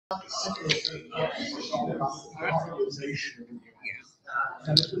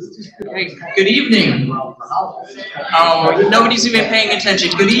Hey, good evening. Oh, nobody's even paying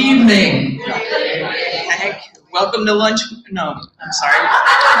attention. Good evening. Heck, welcome to lunch. No, I'm sorry.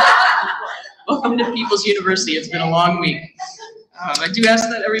 Welcome to People's University. It's been a long week. I do ask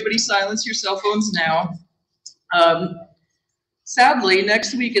that everybody silence your cell phones now. Sadly,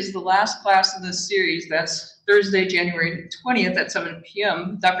 next week is the last class of this series. That's Thursday, January 20th at 7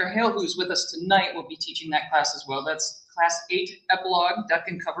 p.m. Dr. Hale, who's with us tonight, will be teaching that class as well. That's Class 8 Epilogue, Duck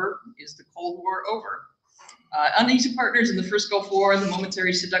and Cover, Is the Cold War Over? Uneasy Partners in the First Gulf War, The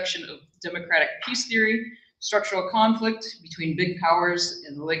Momentary Seduction of Democratic Peace Theory, Structural Conflict Between Big Powers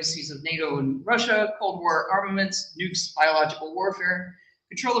and the Legacies of NATO and Russia, Cold War Armaments, Nukes, Biological Warfare,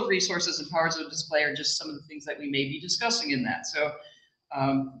 Control of Resources and Powers of Display are just some of the things that we may be discussing in that. So,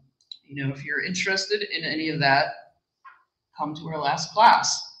 if you're interested in any of that, come to our last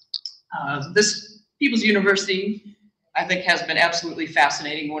class. This People's University, I think, has been absolutely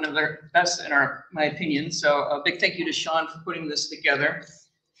fascinating, one of their best in my opinion. So a big thank you to Sean for putting this together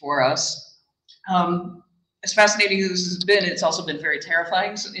for us. As fascinating as this has been, it's also been very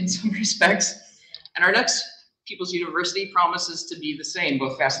terrifying in some respects. And our next People's University promises to be the same,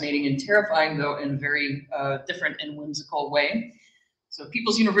 both fascinating and terrifying, though in a very different and whimsical way. So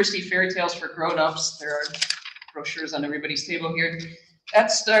People's University Fairy Tales for Grown-Ups, there are brochures on everybody's table here. That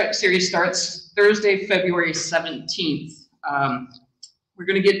series starts Thursday, February 17th. We're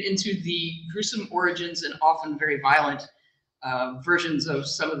going to get into the gruesome origins and often very violent versions of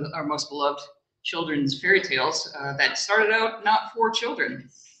some of our most beloved children's fairy tales that started out not for children.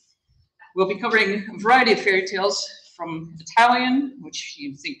 We'll be covering a variety of fairy tales from Italian, which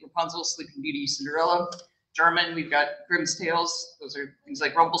you think Rapunzel, Sleeping Beauty, Cinderella. German, we've got Grimm's Tales. Those are things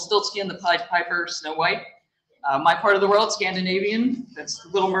like Rumpelstiltskin, The Pied Piper, Snow White. My part of the world, Scandinavian. That's The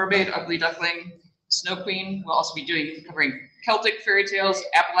Little Mermaid, Ugly Duckling, Snow Queen. We'll also be covering Celtic fairy tales,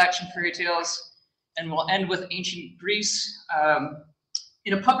 Appalachian fairy tales, and we'll end with ancient Greece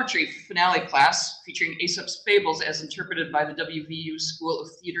in a puppetry finale class featuring Aesop's Fables as interpreted by the WVU School of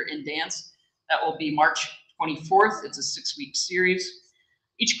Theater and Dance. That will be March 24th. It's a 6-week series.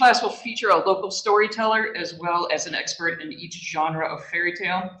 Each class will feature a local storyteller as well as an expert in each genre of fairy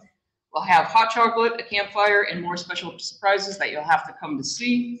tale. We'll have hot chocolate, a campfire, and more special surprises that you'll have to come to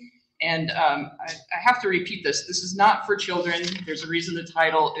see. And I have to repeat this. This is not for children. There's a reason the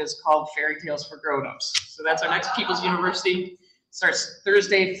title is called Fairy Tales for Grown-Ups. So that's our next People's University. Starts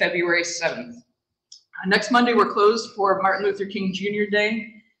Thursday, February 7th. Next Monday, we're closed for Martin Luther King Jr.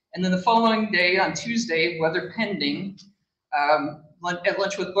 Day. And then the following day, on Tuesday, weather pending, at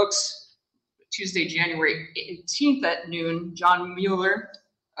Lunch with Books, Tuesday, January 18th at noon, John Mueller,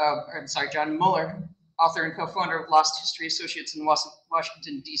 author and co-founder of Lost History Associates in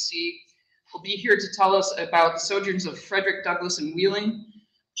Washington, D.C., will be here to tell us about the sojourns of Frederick Douglass in Wheeling,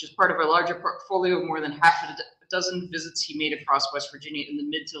 which is part of a larger portfolio of more than half a dozen visits he made across West Virginia in the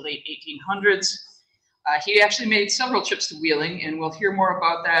mid to late 1800s. He actually made several trips to Wheeling, and we'll hear more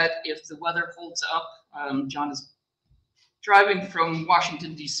about that if the weather holds up. John is driving from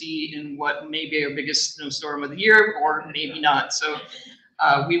Washington, D.C. in what may be our biggest snowstorm of the year, or maybe not. So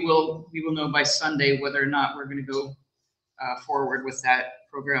we will know by Sunday whether or not we're going to go forward with that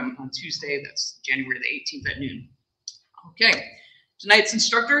program on Tuesday. That's January the 18th at noon. Okay, tonight's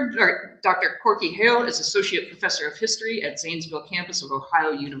instructor, Dr. Korcaighe Hale, is Associate Professor of History at Zanesville campus of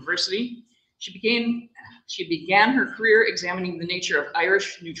Ohio University. She began her career examining the nature of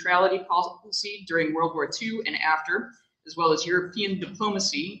Irish neutrality policy during World War II and after, as well as European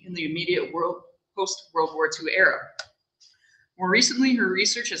diplomacy in the immediate post-World War II era. More recently, her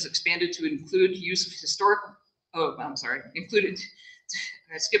research has expanded to include use of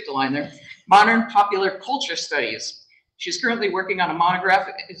I skipped a line there, modern popular culture studies. She's currently working on a monograph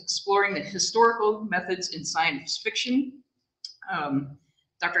exploring the historical methods in science fiction.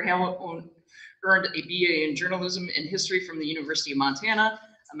 Dr. Hale earned a BA in journalism and history from the University of Montana,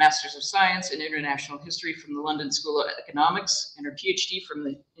 a Master's of Science in International History from the London School of Economics, and her Ph.D.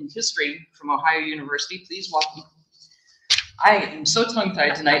 in history from Ohio University. Please welcome. I am so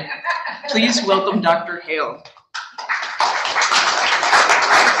tongue-tied tonight. Please welcome Dr. Hale.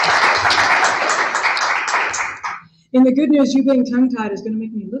 And the good news, you being tongue-tied is going to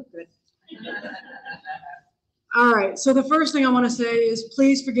make me look good. All right, so the first thing I want to say is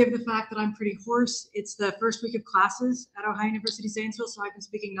please forgive the fact that I'm pretty hoarse. It's the first week of classes at Ohio University Zanesville, so I've been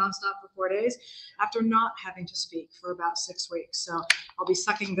speaking nonstop for 4 days after not having to speak for about 6 weeks. So I'll be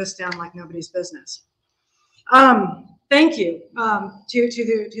sucking this down like nobody's business. Thank you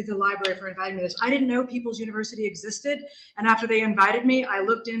to the library for inviting me to this. I didn't know People's University existed, and after they invited me, I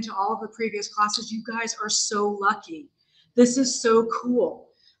looked into all of the previous classes. You guys are so lucky. This is so cool.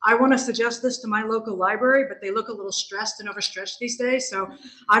 I want to suggest this to my local library, but they look a little stressed and overstretched these days, so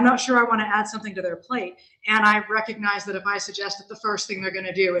I'm not sure I want to add something to their plate. And I recognize that if I suggest it, the first thing they're going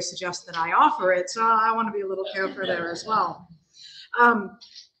to do is suggest that I offer it, so I want to be a little careful there as well.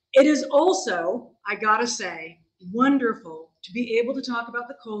 It is also, I gotta say, wonderful to be able to talk about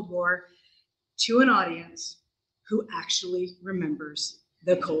the Cold War to an audience who actually remembers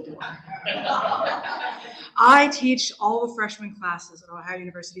the Cold War. I teach all the freshman classes at Ohio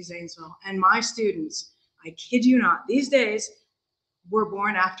University Zanesville, and my students, I kid you not, these days were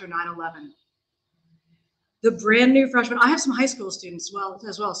born after 9/11. The brand new freshmen, I have some high school students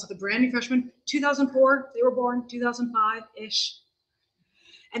as well. So the brand new freshmen, 2004, they were born 2005-ish.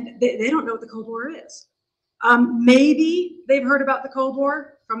 And they don't know what the Cold War is. Maybe they've heard about the Cold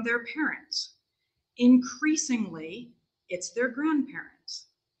War from their parents. Increasingly, it's their grandparents.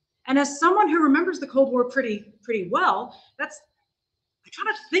 And as someone who remembers the Cold War pretty well, I try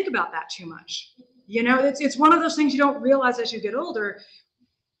not to think about that too much. You know, it's one of those things you don't realize as you get older.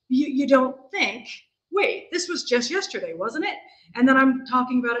 You don't think, wait, this was just yesterday, wasn't it? And then I'm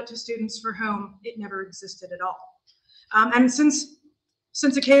talking about it to students for whom it never existed at all. And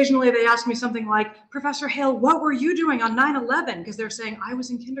since occasionally they ask me something like, Professor Hale, what were you doing on 9/11? Because they're saying, I was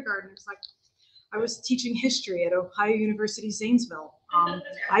in kindergarten. It's like, I was teaching history at Ohio University Zanesville.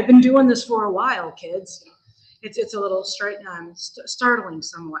 I've been doing this for a while, kids. It's a little startling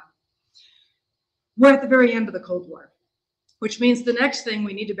somewhat. We're at the very end of the Cold War, which means the next thing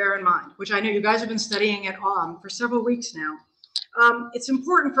we need to bear in mind, which I know you guys have been studying at for several weeks now. It's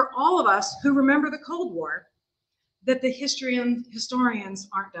important for all of us who remember the Cold War that the historians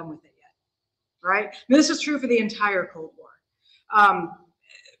aren't done with it yet, right? Now, this is true for the entire Cold War.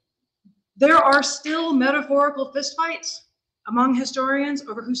 There are still metaphorical fistfights among historians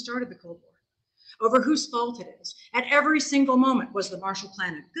over who started the Cold War, over whose fault it is. At every single moment, was the Marshall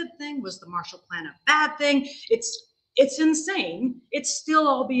Plan a good thing? Was the Marshall Plan a bad thing? It's insane. It's still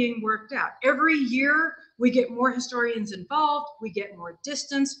all being worked out. Every year, we get more historians involved, we get more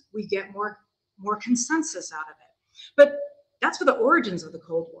distance, we get more consensus out of it. But that's for the origins of the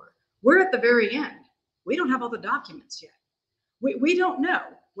Cold War. We're at the very end. We don't have all the documents yet. We don't know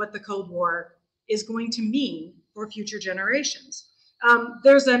what the Cold War is going to mean for future generations.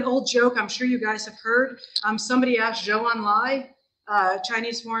 There's an old joke I'm sure you guys have heard. Somebody asked Zhou Enlai,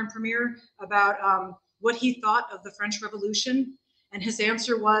 Chinese foreign premier, about what he thought of the French Revolution, and his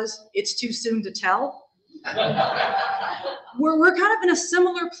answer was, it's too soon to tell. We're kind of in a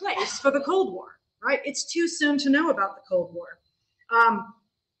similar place for the Cold War. Right? It's too soon to know about the Cold War.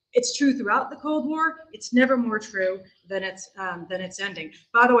 It's true throughout the Cold War. It's never more true than it's ending.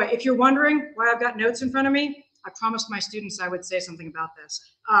 By the way, if you're wondering why I've got notes in front of me, I promised my students I would say something about this.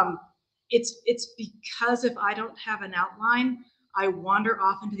 It's because if I don't have an outline, I wander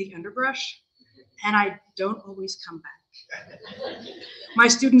off into the underbrush, and I don't always come back. My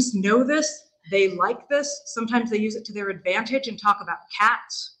students know this. They like this. Sometimes they use it to their advantage and talk about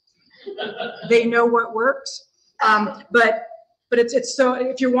cats. They know what works, but it's so,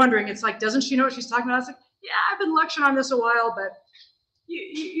 if you're wondering, it's like, doesn't she know what she's talking about? I was like, yeah, I've been lecturing on this a while, but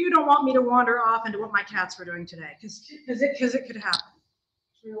you don't want me to wander off into what my cats were doing today, because it could happen.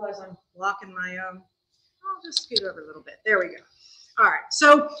 I realize I'm blocking my I'll just scoot over a little bit. There we go. All right.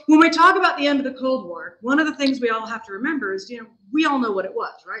 So when we talk about the end of the Cold War, one of the things we all have to remember is, we all know what it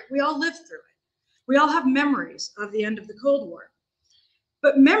was, right? We all lived through it. We all have memories of the end of the Cold War.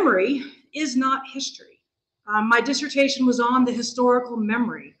 But memory is not history. My dissertation was on the historical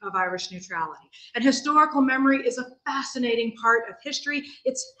memory of Irish neutrality. And historical memory is a fascinating part of history.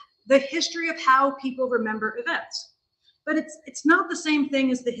 It's the history of how people remember events. But it's not the same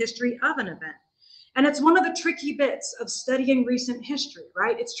thing as the history of an event. And it's one of the tricky bits of studying recent history,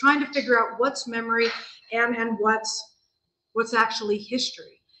 right? It's trying to figure out what's memory and what's actually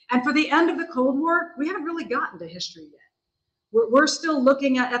history. And for the end of the Cold War, we haven't really gotten to history yet. We're still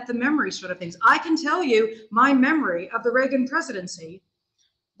looking at the memory sort of things. I can tell you my memory of the Reagan presidency,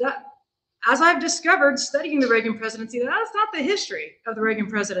 that as I've discovered studying the Reagan presidency, that's not the history of the Reagan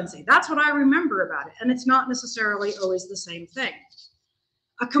presidency. That's what I remember about it. And it's not necessarily always the same thing.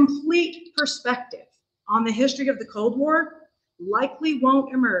 A complete perspective on the history of the Cold War likely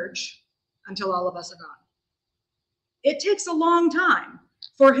won't emerge until all of us are gone. It takes a long time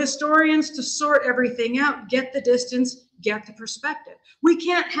for historians to sort everything out, get the distance, get the perspective. We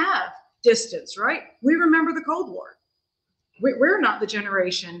can't have distance, right? We remember the Cold War. We're not the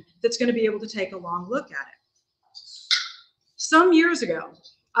generation that's going to be able to take a long look at it. Some years ago,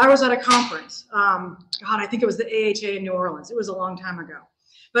 I was at a conference. God, I think it was the AHA in New Orleans. It was a long time ago.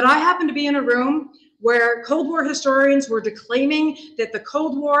 But I happened to be in a room where Cold War historians were declaiming that the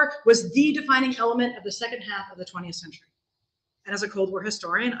Cold War was the defining element of the second half of the 20th century. And as a Cold War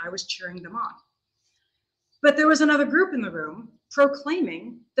historian, I was cheering them on. But there was another group in the room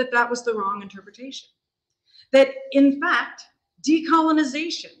proclaiming that that was the wrong interpretation. That in fact,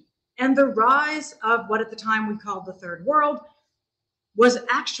 decolonization and the rise of what at the time we called the Third World was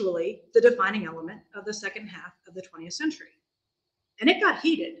actually the defining element of the second half of the 20th century. And it got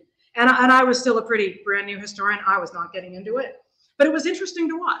heated. And I was still a pretty brand new historian. I was not getting into it. But it was interesting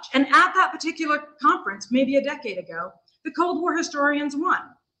to watch. And at that particular conference, maybe a decade ago, the Cold War historians won.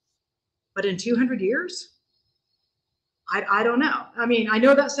 But in 200 years? I don't know. I mean, I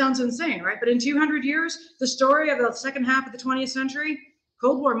know that sounds insane, right? But in 200 years, the story of the second half of the 20th century,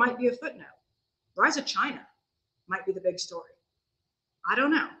 Cold War might be a footnote. Rise of China might be the big story. I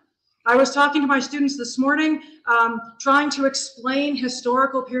don't know. I was talking to my students this morning, trying to explain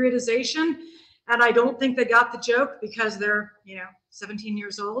historical periodization, and I don't think they got the joke because they're, 17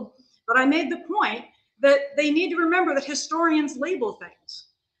 years old. But I made the point that they need to remember that historians label things.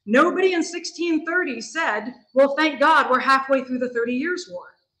 Nobody in 1630 said, well, thank God we're halfway through the 30 Years' War.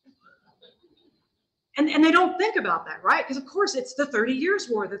 And they don't think about that, right? Because of course it's the 30 Years'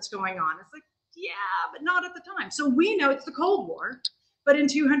 War that's going on. It's like, yeah, but not at the time. So we know it's the Cold War, but in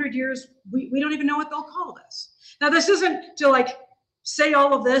 200 years, we don't even know what they'll call this. Now, this isn't to say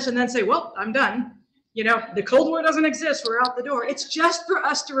all of this and then say, well, I'm done. The Cold War doesn't exist. We're out the door. It's just for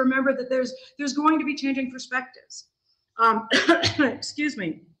us to remember that there's going to be changing perspectives. Excuse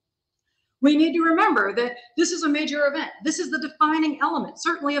me. We need to remember that this is a major event. This is the defining element,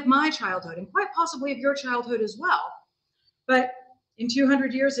 certainly of my childhood and quite possibly of your childhood as well. But in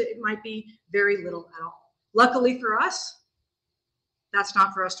 200 years, it might be very little at all. Luckily for us, that's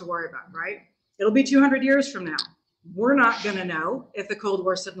not for us to worry about, right? It'll be 200 years from now. We're not going to know if the Cold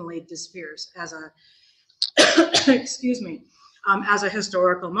War suddenly disappears as a, excuse me, as a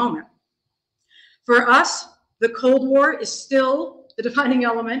historical moment. For us, the Cold War is still the defining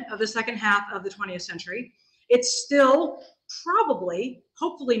element of the second half of the 20th century. It's still probably,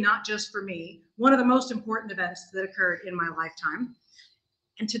 hopefully not just for me, one of the most important events that occurred in my lifetime.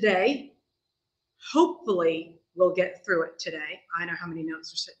 And today, hopefully we'll get through it today. I know how many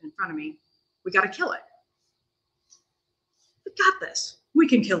notes are sitting in front of me. We got to kill it. We got this. We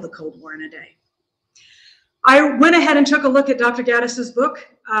can kill the Cold War in a day. I went ahead and took a look at Dr. Gaddis's book,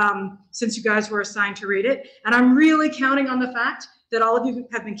 since you guys were assigned to read it. And I'm really counting on the fact that all of you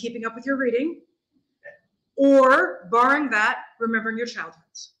have been keeping up with your reading, or barring that, remembering your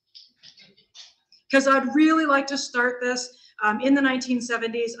childhoods. Because I'd really like to start this in the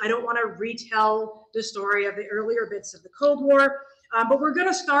 1970s. I don't want to retell the story of the earlier bits of the Cold War, but we're going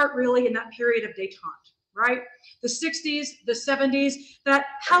to start really in that period of détente, right? The 60s, the 70s, that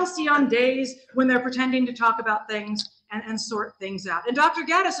halcyon days when they're pretending to talk about things and sort things out. And Dr.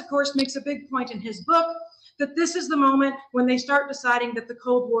 Gaddis, of course, makes a big point in his book that this is the moment when they start deciding that the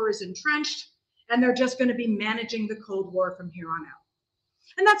Cold War is entrenched and they're just going to be managing the Cold War from here on out.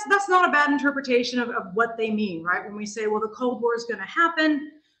 And that's not a bad interpretation of what they mean, right? When we say, well, the Cold War is going to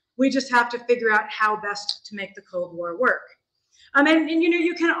happen, we just have to figure out how best to make the Cold War work. And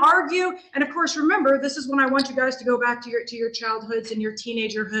you can argue, and of course, remember, this is when I want you guys to go back to your childhoods and your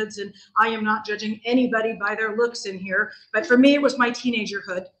teenagerhoods, and I am not judging anybody by their looks in here, but for me, it was my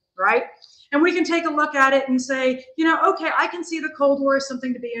teenagerhood, right? And we can take a look at it and say, okay, I can see the Cold War as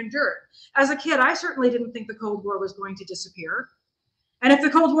something to be endured. As a kid, I certainly didn't think the Cold War was going to disappear. And if the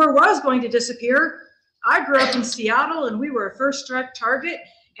Cold War was going to disappear, I grew up in Seattle and we were a first strike target,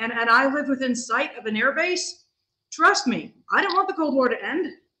 and I lived within sight of an air base. Trust me, I didn't want the Cold War to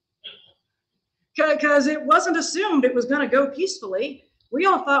end because it wasn't assumed it was going to go peacefully. We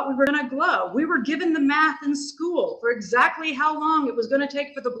all thought we were going to glow. We were given the math in school for exactly how long it was going to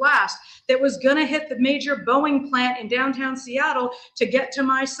take for the blast that was going to hit the major Boeing plant in downtown Seattle to get to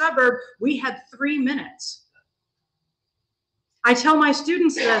my suburb. We had 3 minutes. I tell my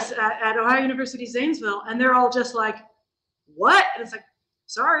students this at Ohio University Zanesville, and they're all just like, what? And it's like,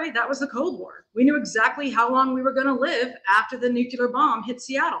 sorry, that was the Cold War. We knew exactly how long we were going to live after the nuclear bomb hit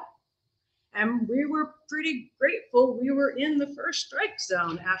Seattle. And we were pretty grateful we were in the first strike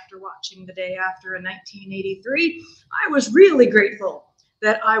zone after watching The Day After in 1983. I was really grateful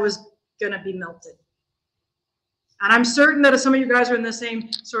that I was going to be melted. And I'm certain that some of you guys are in the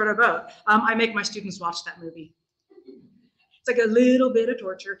same sort of boat. I make my students watch that movie. It's like a little bit of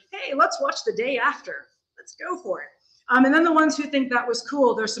torture. Hey, let's watch The Day After. Let's go for it. And then the ones who think that was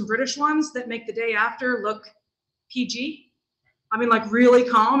cool, there's some British ones that make The Day After look PG. I mean, like really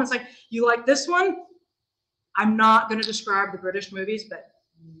calm. It's like, you like this one? I'm not going to describe the British movies, but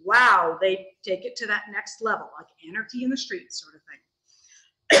wow, they take it to that next level, like anarchy in the streets sort of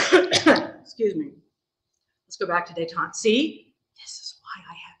thing. Excuse me. Let's go back to détente. See, this is why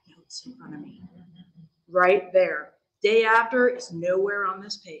I have notes in front of me. Right there. Day after is nowhere on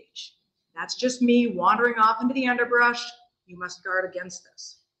this page. That's just me wandering off into the underbrush. You must guard against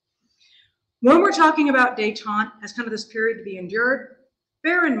this. When we're talking about détente as kind of this period to be endured,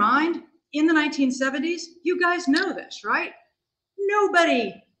 bear in mind, in the 1970s, you guys know this, right?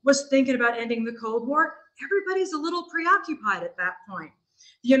 Nobody was thinking about ending the Cold War. Everybody's a little preoccupied at that point.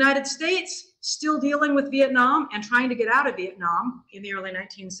 The United States still dealing with Vietnam and trying to get out of Vietnam in the early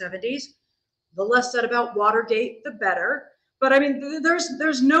 1970s. The less said about Watergate, the better. But I mean,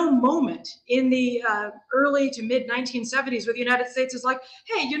 there's no moment in the early to mid 1970s where the United States is like,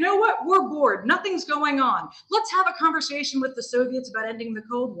 hey, you know what? We're bored. Nothing's going on. Let's have a conversation with the Soviets about ending the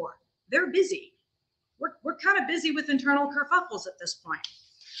Cold War. They're busy. We're kind of busy with internal kerfuffles at this point.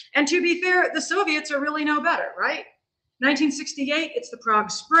 And to be fair, the Soviets are really no better, right? 1968, it's the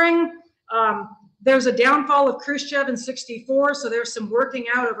Prague Spring. There's a downfall of Khrushchev in 64, so there's some working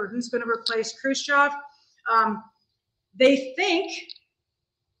out over who's going to replace Khrushchev. They think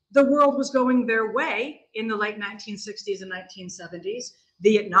the world was going their way in the late 1960s and 1970s.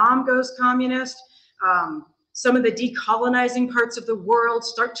 Vietnam goes communist. Some of the decolonizing parts of the world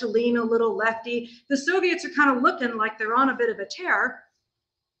start to lean a little lefty. The Soviets are kind of looking like they're on a bit of a tear,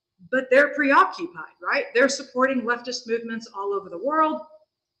 but they're preoccupied, right? They're supporting leftist movements all over the world.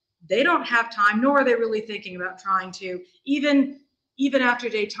 They don't have time, nor are they really thinking about trying to, even after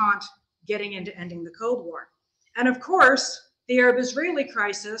détente, getting into ending the Cold War. And of course, the Arab-Israeli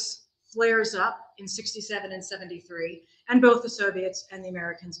crisis flares up in 67 and 73, and both the Soviets and the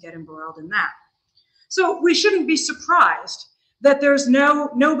Americans get embroiled in that. So we shouldn't be surprised that there's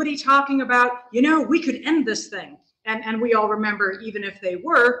nobody talking about, you know, we could end this thing. And we all remember, even if they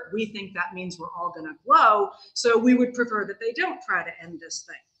were, we think that means we're all going to blow. So we would prefer that they don't try to end this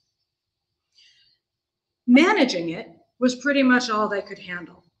thing. Managing it was pretty much all they could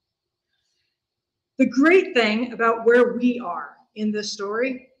handle. The great thing about where we are in this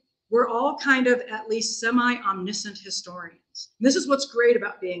story, we're all kind of at least semi-omniscient historians. And this is what's great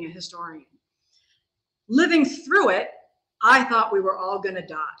about being a historian. Living through it, I thought we were all going to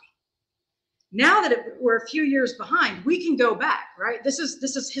die. Now that we're a few years behind, we can go back, right? This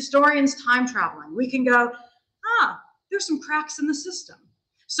is historians time traveling. We can go, there's some cracks in the system.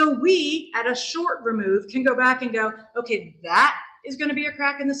 So we, at a short remove, can go back and go, okay, that is going to be a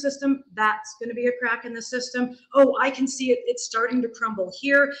crack in the system. That's going to be a crack in the system. Oh, I can see it. It's starting to crumble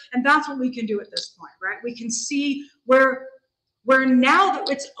here. And that's what we can do at this point, right? We can see where now that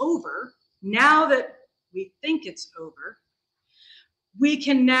it's over, now that we think it's over, we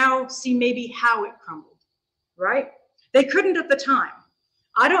can now see maybe how it crumbled, right? They couldn't at the time.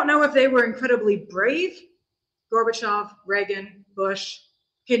 I don't know if they were incredibly brave, Gorbachev, Reagan, Bush,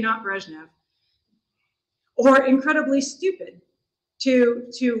 okay, not Brezhnev, or incredibly stupid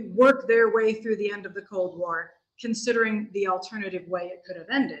to work their way through the end of the Cold War, considering the alternative way it could have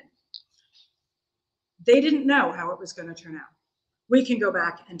ended. They didn't know how it was going to turn out. We can go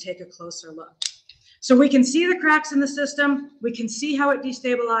back and take a closer look. So we can see the cracks in the system, we can see how it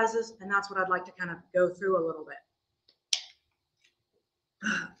destabilizes, and that's what I'd like to kind of go through a little bit.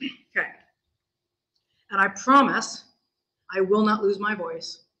 Okay. And I promise I will not lose my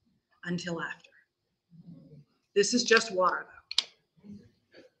voice until after. This is just water, though.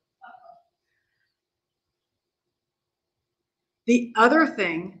 The other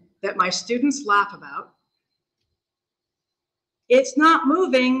thing that my students laugh about, it's not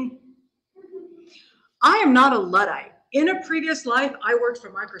moving. I am not a Luddite. In a previous life, I worked for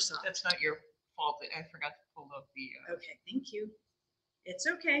Microsoft. That's not your fault. I forgot to pull up the. Okay, thank you. It's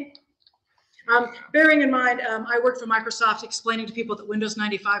okay. Bearing in mind, I worked for Microsoft explaining to people that Windows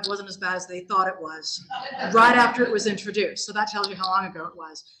 95 wasn't as bad as they thought it was right after it was introduced. So that tells you how long ago it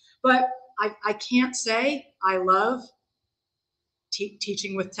was. But I can't say I love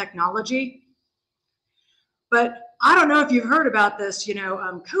teaching with technology. But I don't know if you've heard about this,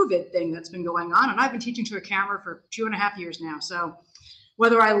 COVID thing that's been going on. And I've been teaching to a camera for 2.5 years now. So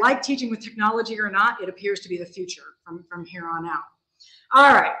whether I like teaching with technology or not, it appears to be the future from here on out.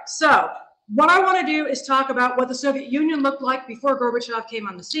 All right, so what I want to do is talk about what the Soviet Union looked like before Gorbachev came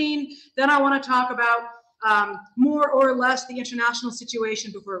on the scene. Then I want to talk about more or less the international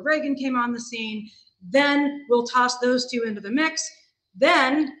situation before Reagan came on the scene. Then we'll toss those two into the mix.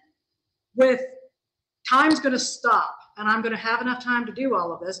 Then with time's going to stop, and I'm going to have enough time to do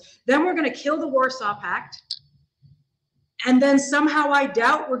all of this. Then we're going to kill the Warsaw Pact. And then somehow I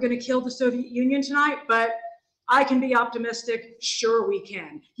doubt we're going to kill the Soviet Union tonight, but I can be optimistic. Sure, we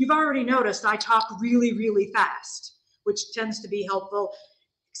can. You've already noticed I talk really, really fast, which tends to be helpful.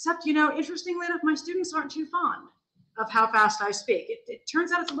 Except, you know, interestingly enough, my students aren't too fond of how fast I speak. It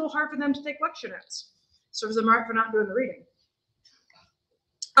turns out it's a little hard for them to take lecture notes. Serves them right for not doing the reading.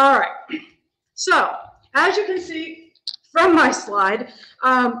 All right. So, as you can see from my slide,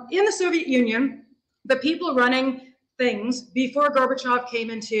 in the Soviet Union, the people running things before Gorbachev came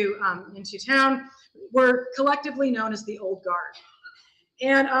into town were collectively known as the Old Guard.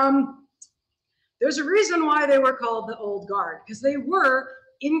 And there's a reason why they were called the Old Guard, because they were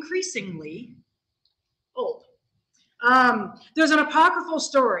increasingly old. There's an apocryphal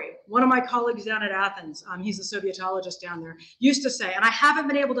story. One of my colleagues down at Athens, he's a Sovietologist down there, used to say, and I haven't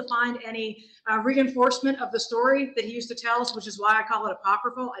been able to find any reinforcement of the story that he used to tell us, which is why I call it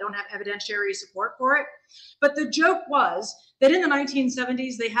apocryphal. I don't have evidentiary support for it. But the joke was that in the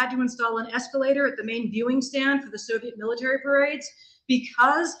 1970s, they had to install an escalator at the main viewing stand for the Soviet military parades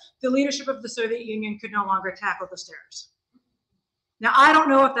because the leadership of the Soviet Union could no longer tackle the stairs. Now, I don't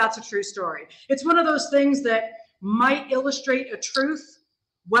know if that's a true story. It's one of those things that might illustrate a truth,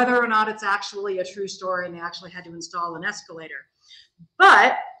 whether or not it's actually a true story and they actually had to install an escalator.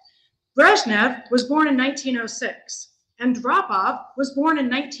 But Brezhnev was born in 1906, and Andropov was born in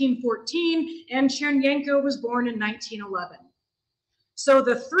 1914, and Chernenko was born in 1911. So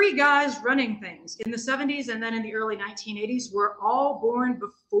the three guys running things in the 70s and then in the early 1980s were all born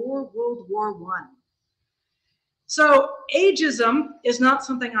before World War I. So ageism is not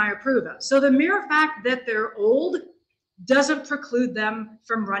something I approve of. So the mere fact that they're old doesn't preclude them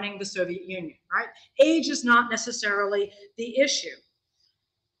from running the Soviet Union, right? Age is not necessarily the issue.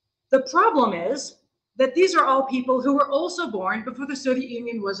 The problem is that these are all people who were also born before the Soviet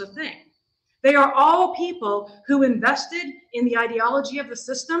Union was a thing. They are all people who invested in the ideology of the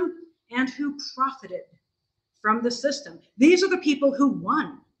system and who profited from the system. These are the people who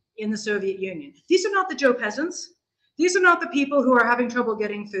won in the Soviet Union. These are not the Joe peasants. These are not the people who are having trouble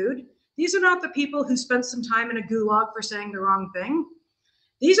getting food. These are not the people who spent some time in a gulag for saying the wrong thing.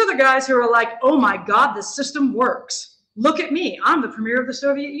 These are the guys who are like, oh my God, the system works. Look at me, I'm the premier of the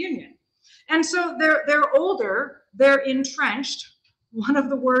Soviet Union. And so they're older, they're entrenched. One of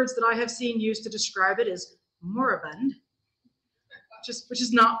the words that I have seen used to describe it is moribund, which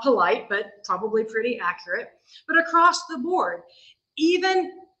is not polite, but probably pretty accurate. But across the board,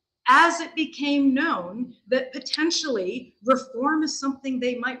 even as it became known that potentially reform is something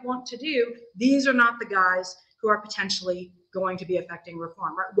they might want to do, these are not the guys who are potentially going to be affecting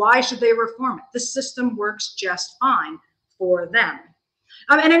reform. Right? Why should they reform it? The system works just fine for them.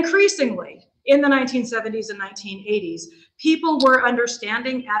 And increasingly, in the 1970s and 1980s, people were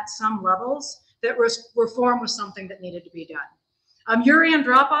understanding at some levels that reform was something that needed to be done. Yuri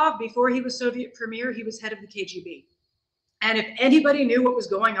Andropov, before he was Soviet premier, he was head of the KGB. And if anybody knew what was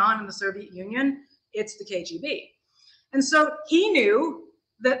going on in the Soviet Union, it's the KGB. And so he knew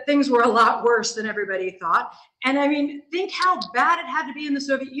that things were a lot worse than everybody thought. And I mean, think how bad it had to be in the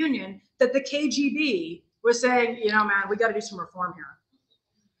Soviet Union that the KGB was saying, you know, man, we got to do some reform here.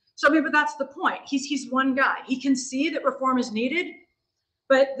 So, I mean, but that's the point. He's one guy. He can see that reform is needed,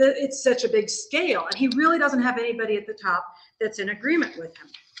 but it's such a big scale. And he really doesn't have anybody at the top that's in agreement with him.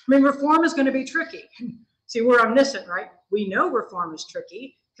 I mean, reform is going to be tricky. See, we're omniscient, right? We know reform is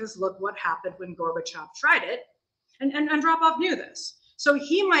tricky because look what happened when Gorbachev tried it. And Andropov knew this. So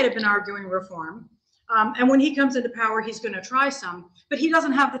he might have been arguing reform. And when he comes into power, he's going to try some, but he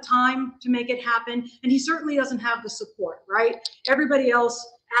doesn't have the time to make it happen. And he certainly doesn't have the support, right? Everybody else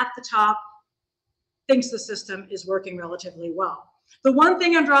at the top thinks the system is working relatively well. The one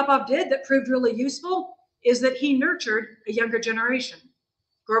thing Andropov did that proved really useful is that he nurtured a younger generation.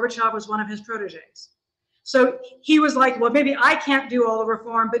 Gorbachev was one of his proteges. So he was like, well, maybe I can't do all the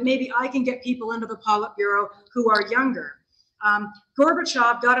reform, but maybe I can get people into the Politburo who are younger.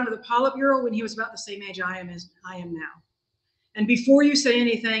 Gorbachev got into the Politburo when he was about the same age I am now. And before you say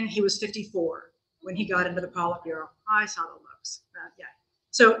anything, he was 54 when he got into the Politburo. I saw the looks. Yeah.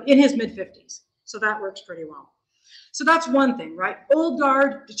 So in his mid-50s. So that works pretty well. So that's one thing, right? Old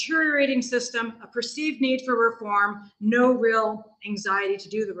guard, deteriorating system, a perceived need for reform, no real anxiety to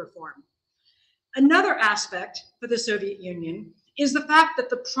do the reform. Another aspect for the Soviet Union is the fact that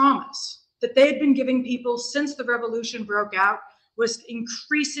the promise that they had been giving people since the revolution broke out was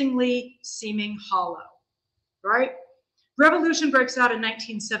increasingly seeming hollow, right? Revolution breaks out in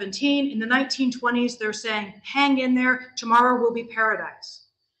 1917. In the 1920s, they're saying, hang in there, tomorrow will be paradise.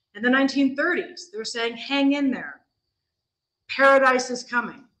 In the 1930s, they're saying, hang in there, paradise is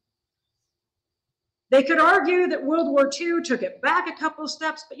coming. They could argue that World War II took it back a couple of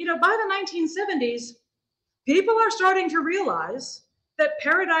steps, but by the 1970s, people are starting to realize that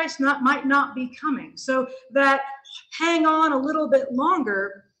paradise might not be coming. So that hang on a little bit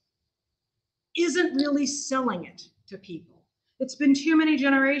longer isn't really selling it to people. It's been too many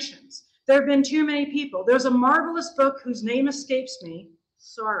generations. There have been too many people. There's a marvelous book whose name escapes me,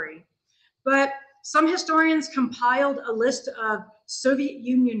 sorry, but some historians compiled a list of Soviet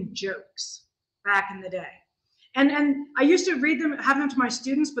Union jokes back in the day. And I used to read them, have them to my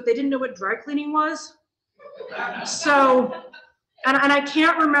students, but they didn't know what dry cleaning was. So, and I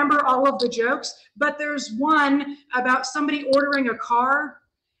can't remember all of the jokes, but there's one about somebody ordering a car,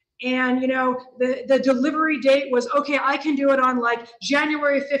 and the delivery date was, okay, I can do it on like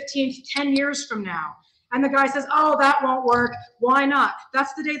January 15th, 10 years from now. And the guy says, oh, that won't work. Why not?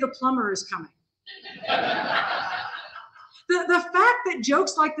 That's the day the plumber is coming. The fact that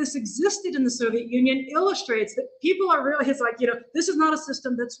jokes like this existed in the Soviet Union illustrates that people are really, it's like, this is not a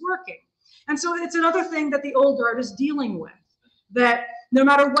system that's working. And so it's another thing that the old guard is dealing with, that no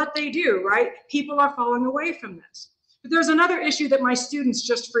matter what they do, right, people are falling away from this. But there's another issue that my students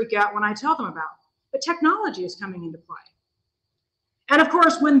just freak out when I tell them about. The technology is coming into play. And of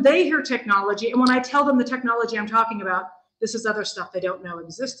course, when they hear technology, and when I tell them the technology I'm talking about, this is other stuff they don't know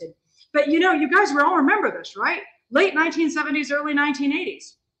existed. But you guys will all remember this, right? Late 1970s, early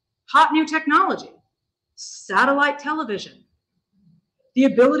 1980s. Hot new technology. Satellite television. The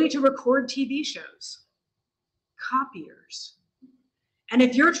ability to record TV shows. Copiers. And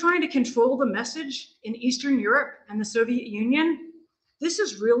if you're trying to control the message in Eastern Europe and the Soviet Union, this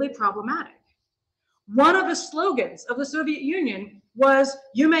is really problematic. One of the slogans of the Soviet Union was,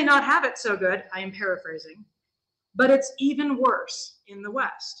 you may not have it so good, I am paraphrasing, but it's even worse in the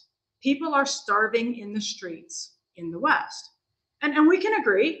West. People are starving in the streets in the West. And we can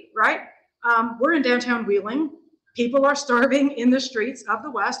agree, right? We're in downtown Wheeling. People are starving in the streets of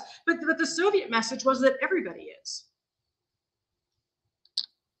the West, but the Soviet message was that everybody is.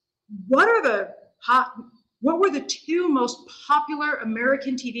 What were the two most popular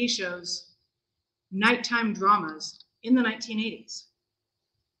American TV shows, nighttime dramas, in the 1980s?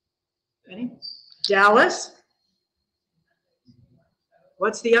 Any? Dallas.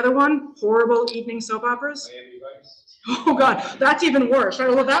 What's the other one? Horrible evening soap operas? Oh God, that's even worse. Right?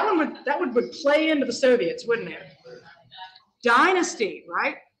 Well, that would play into the Soviets, wouldn't it? Dynasty,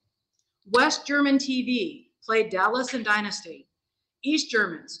 right? West German TV played Dallas and Dynasty. East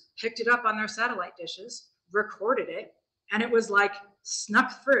Germans picked it up on their satellite dishes, recorded it, and it was like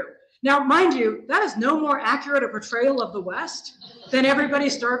snuck through. Now, mind you, that is no more accurate a portrayal of the West than everybody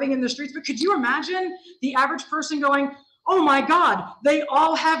starving in the streets. But could you imagine the average person going, oh my God, they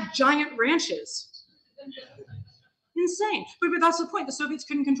all have giant ranches? Insane. But that's the point. The Soviets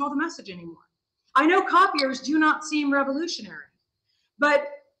couldn't control the message anymore. I know copiers do not seem revolutionary, but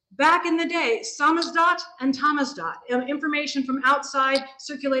back in the day, samizdat and tamizdat, information from outside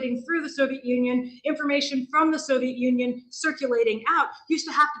circulating through the Soviet Union, information from the Soviet Union circulating out, used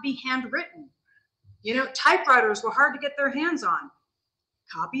to have to be handwritten. Typewriters were hard to get their hands on.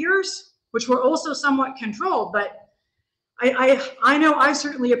 Copiers, which were also somewhat controlled, but I know I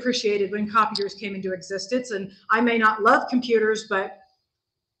certainly appreciated when copiers came into existence, and I may not love computers, but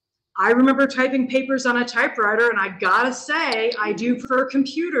I remember typing papers on a typewriter, and I gotta say, I do prefer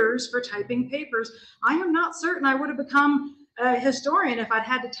computers for typing papers. I am not certain I would have become a historian if I'd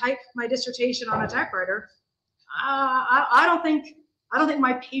had to type my dissertation on a typewriter. I don't think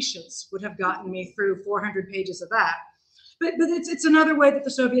my patience would have gotten me through 400 pages of that. But it's another way that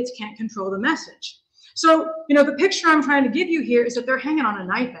the Soviets can't control the message. So, the picture I'm trying to give you here is that they're hanging on a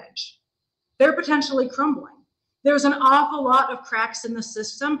knife edge. They're potentially crumbling. There's an awful lot of cracks in the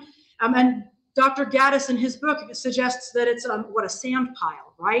system. And Dr. Gaddis in his book suggests that it's a sand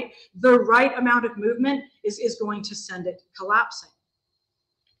pile, right? The right amount of movement is going to send it collapsing.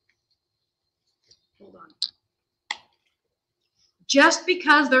 Hold on. Just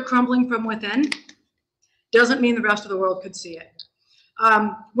because they're crumbling from within doesn't mean the rest of the world could see it.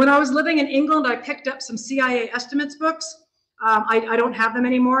 When I was living in England, I picked up some CIA estimates books. I don't have them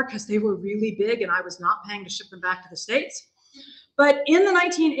anymore because they were really big and I was not paying to ship them back to the States. But in the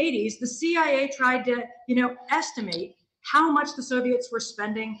 1980s, the CIA tried to, estimate how much the Soviets were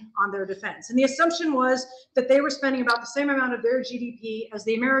spending on their defense. And the assumption was that they were spending about the same amount of their GDP as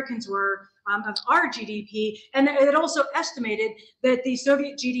the Americans were of our GDP. And it also estimated that the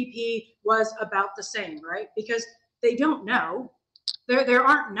Soviet GDP was about the same, right? Because they don't know. There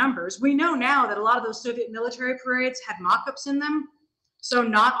aren't numbers. We know now that a lot of those Soviet military parades had mock-ups in them. So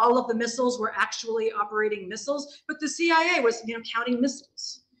not all of the missiles were actually operating missiles, but the CIA was, counting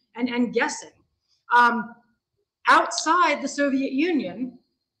missiles and guessing. Outside the Soviet Union,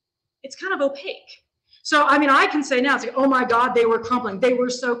 it's kind of opaque. So, I mean, I can say now, it's like, oh my God, they were crumbling. They were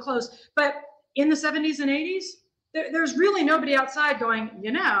so close. But in the 70s and 80s, there's really nobody outside going,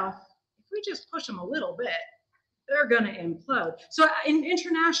 you know, if we just push them a little bit, they're going to implode. So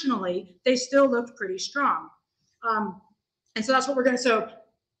internationally, they still looked pretty strong. And so that's what we're going to, so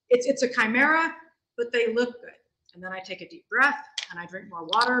it's a chimera, but they look good. And then I take a deep breath and I drink more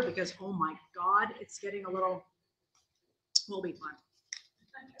water because, oh my God, it's getting a little, will be fun.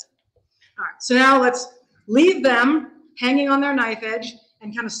 All right, so now let's leave them hanging on their knife edge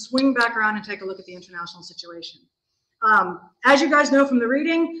and kind of swing back around and take a look at the international situation. As you guys know from the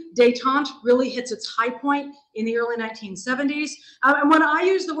reading, détente really hits its high point in the early 1970s. And when I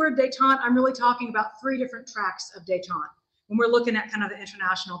use the word détente, I'm really talking about 3 different tracks of détente when we're looking at kind of the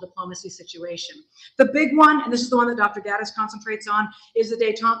international diplomacy situation. The big one, and this is the one that Dr. Gaddis concentrates on, is the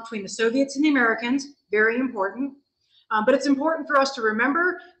détente between the Soviets and the Americans, very important. But it's important for us to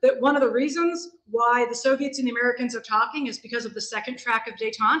remember that one of the reasons why the Soviets and the Americans are talking is because of the second track of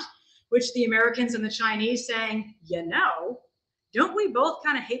détente, which the Americans and the Chinese saying, you know, don't we both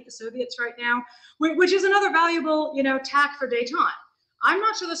kind of hate the Soviets right now? Which is another valuable, you know, tack for détente. I'm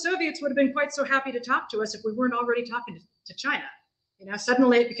not sure the Soviets would have been quite so happy to talk to us if we weren't already talking to China. You know,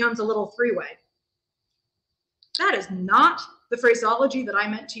 suddenly it becomes a little 3-way. That is not the phraseology that I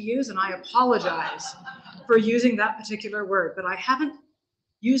meant to use, and I apologize for using that particular word, but I haven't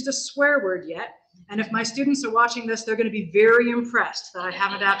used a swear word yet. And if my students are watching this, they're going to be very impressed that I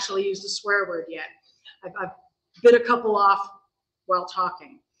haven't actually used a swear word yet. I've bit a couple off while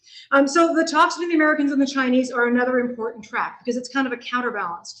talking. So the talks between the Americans and the Chinese are another important track because it's kind of a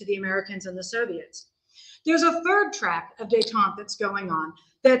counterbalance to the Americans and the Soviets. There's a third track of détente that's going on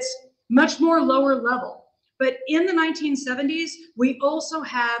that's much more lower level. But in the 1970s, we also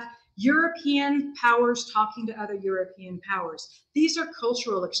have European powers talking to other European powers. These are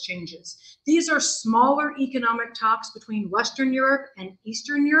cultural exchanges. These are smaller economic talks between Western Europe and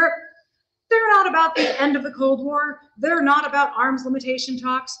Eastern Europe. They're not about the end of the Cold War. They're not about arms limitation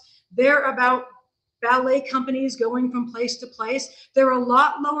talks. They're about ballet companies going from place to place. They're a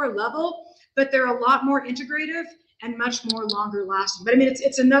lot lower level, but they're a lot more integrative and much more longer lasting. But I mean,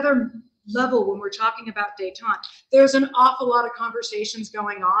 it's another level when we're talking about détente. There's an awful lot of conversations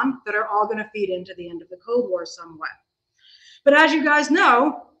going on that are all going to feed into the end of the Cold War somewhat. But as you guys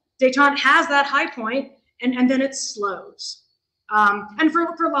know, détente has that high point and then it slows. And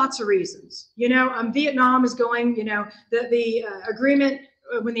for lots of reasons. You know, Vietnam is going, you know, the agreement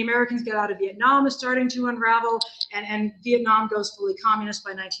when the Americans get out of Vietnam is starting to unravel, and Vietnam goes fully communist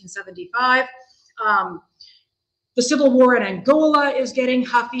by 1975. The civil war in Angola is getting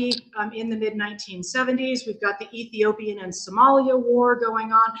huffy in the mid-1970s. We've got the Ethiopian and Somalia war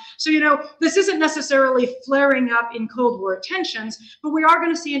going on. So, you know, this isn't necessarily flaring up in Cold War tensions, but we are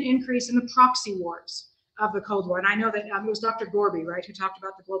going to see an increase in the proxy wars of the Cold War. And I know that it was Dr. Gorby, right, who talked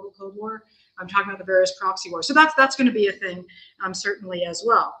about the global Cold War. I'm talking about the various proxy wars. So that's going to be a thing, certainly as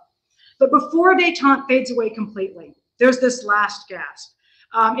well. But before détente fades away completely, there's this last gasp.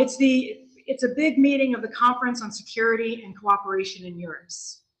 It's a big meeting of the Conference on Security and Cooperation in Europe,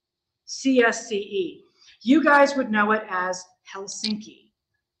 CSCE. You guys would know it as Helsinki.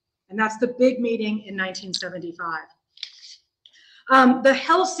 And that's the big meeting in 1975. The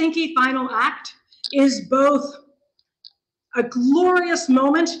Helsinki Final Act is both a glorious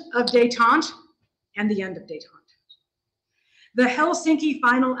moment of détente and the end of détente. The Helsinki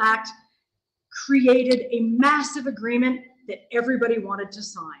Final Act created a massive agreement that everybody wanted to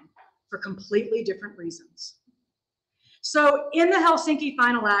sign for completely different reasons. So in the Helsinki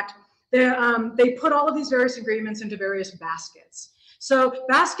Final Act, they put all of these various agreements into various baskets. So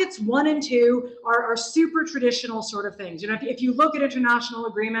baskets 1 and 2 are super traditional sort of things. You know, if you look at international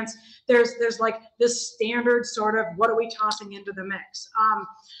agreements, there's like this standard sort of what are we tossing into the mix.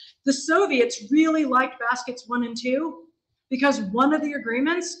 The Soviets really liked baskets 1 and 2 because one of the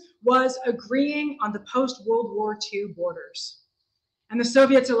agreements was agreeing on the post-World War II borders. And the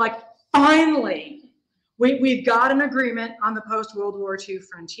Soviets are like, finally, we've got an agreement on the post-World War II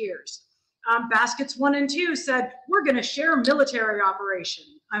frontiers. Baskets 1 and 2 said, we're going to share military operation.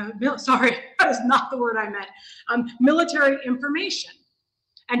 Sorry, that is not the word I meant. Military information.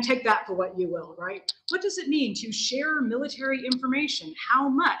 And take that for what you will, right? What does it mean to share military information? How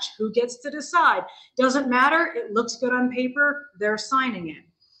much? Who gets to decide? Doesn't matter. It looks good on paper. They're signing it.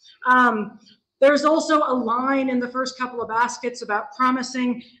 There's also a line in the first couple of baskets about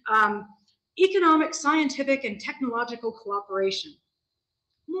promising economic, scientific, and technological cooperation.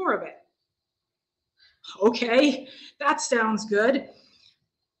 More of it. Okay, that sounds good.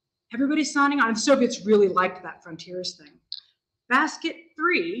 Everybody's signing on. And the Soviets really liked that frontiers thing. Basket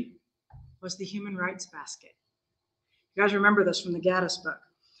 3 was the human rights basket. You guys remember this from the Gaddis book.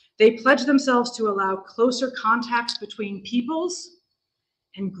 They pledged themselves to allow closer contacts between peoples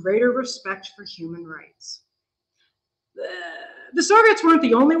and greater respect for human rights. The Soviets weren't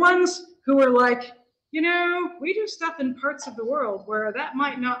the only ones who were like, you know, we do stuff in parts of the world where that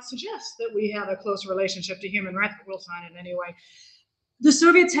might not suggest that we have a close relationship to human rights, but we'll sign it anyway. The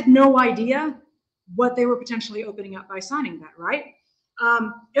Soviets had no idea what they were potentially opening up by signing that, right?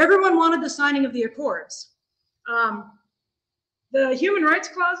 Everyone wanted the signing of the Accords. The human rights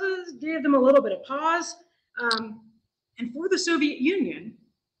clauses gave them a little bit of pause. And for the Soviet Union,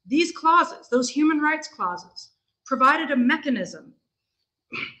 these clauses, those human rights clauses, provided a mechanism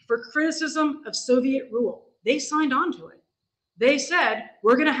for criticism of Soviet rule. They signed on to it. They said,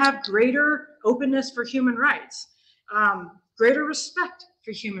 we're going to have greater openness for human rights, greater respect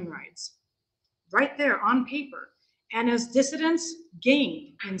for human rights, right there on paper. And as dissidents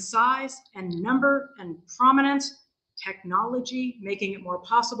gained in size and number and prominence, technology making it more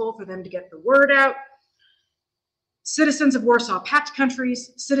possible for them to get the word out, citizens of Warsaw Pact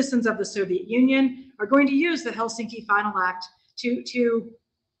countries, citizens of the Soviet Union are going to use the Helsinki Final Act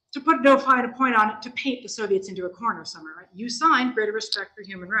to put no fine point on it, to paint the Soviets into a corner somewhere, right? You signed greater respect for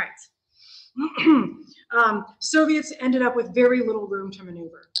human rights. Soviets ended up with very little room to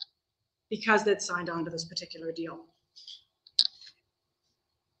maneuver because they'd signed on to this particular deal.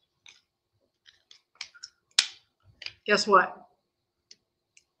 Guess what?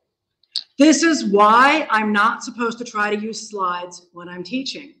 This is why I'm not supposed to try to use slides when I'm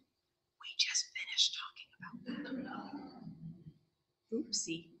teaching. We just finished talking about that.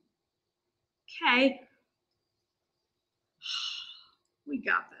 Oopsie. Okay. We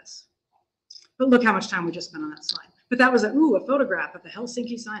got this. But look how much time we just spent on that slide. But that was a photograph of the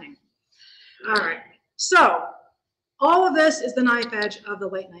Helsinki signing. All right. So all of this is the knife edge of the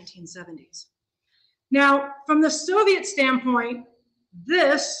late 1970s. Now, from the Soviet standpoint,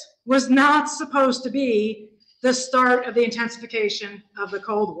 this was not supposed to be the start of the intensification of the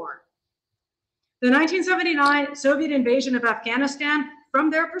Cold War. The 1979 Soviet invasion of Afghanistan, from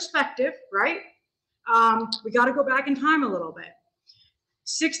their perspective, right? We got to go back in time a little bit.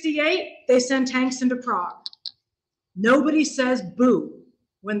 68, they send tanks into Prague. Nobody says boo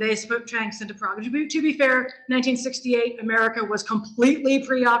when they put tanks into Prague. To be fair, 1968, America was completely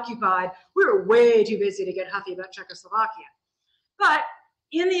preoccupied. We were way too busy to get huffy about Czechoslovakia. But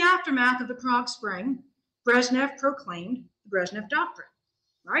in the aftermath of the Prague Spring, Brezhnev proclaimed the Brezhnev Doctrine,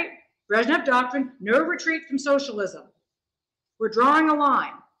 right? Brezhnev Doctrine, no retreat from socialism. We're drawing a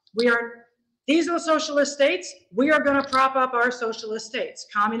line. These are the socialist states. We are going to prop up our socialist states.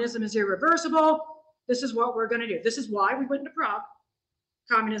 Communism is irreversible. This is what we're going to do. This is why we went to Prague.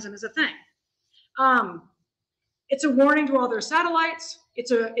 Communism is a thing. It's a warning to all their satellites.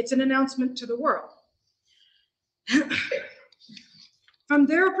 It's an announcement to the world. From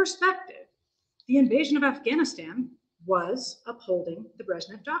their perspective, the invasion of Afghanistan was upholding the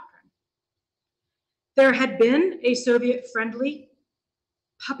Brezhnev Doctrine. There had been a Soviet-friendly,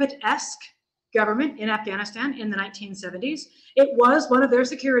 puppet-esque government in Afghanistan in the 1970s. It was one of their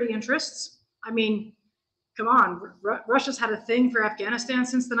security interests. I mean, come on, Russia's had a thing for Afghanistan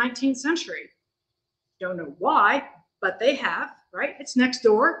since the 19th century. Don't know why, but they have, right? It's next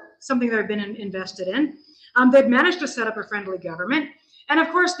door, something they've been invested in. They've managed to set up a friendly government. And of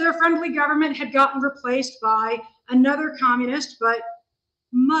course, their friendly government had gotten replaced by another communist, but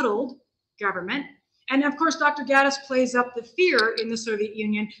muddled government. And of course, Dr. Gaddis plays up the fear in the Soviet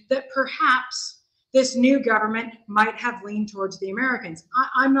Union that perhaps this new government might have leaned towards the Americans.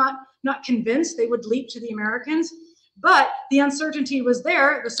 I'm not convinced they would leap to the Americans, but the uncertainty was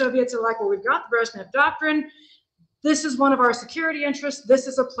there. The Soviets are like, well, we've got the Brezhnev Doctrine. This is one of our security interests. This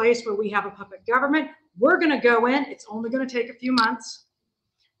is a place where we have a puppet government. We're going to go in. It's only going to take a few months.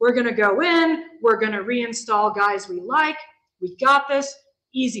 We're going to go in. We're going to reinstall guys we like. We got this.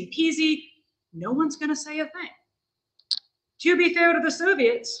 Easy peasy. No one's going to say a thing. To be fair to the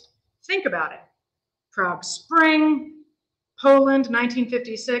Soviets, think about it. Prague Spring, Poland,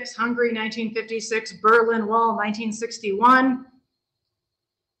 1956, Hungary, 1956, Berlin Wall, 1961.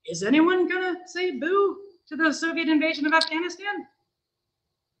 Is anyone going to say boo to the Soviet invasion of Afghanistan?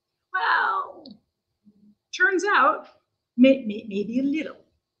 Well, turns out maybe a little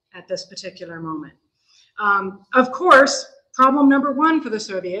at this particular moment. Of course, problem number one for the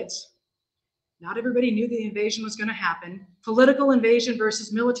Soviets, not everybody knew the invasion was going to happen. Political invasion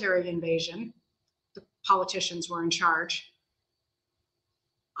versus military invasion. The politicians were in charge.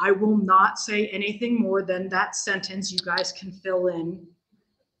 I will not say anything more than that sentence. You guys can fill in.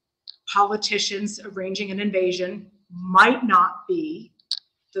 politicians arranging an invasion might not be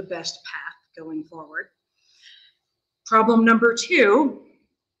the best path going forward. Problem number 2,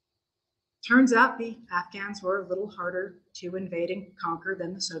 turns out the Afghans were a little harder to invade and conquer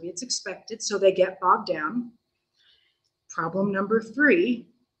than the Soviets expected, so they get bogged down. Problem number 3,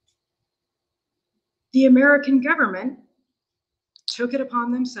 the American government took it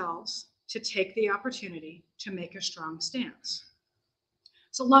upon themselves to take the opportunity to make a strong stance.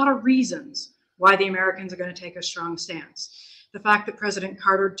 There's a lot of reasons why the Americans are going to take a strong stance. The fact that President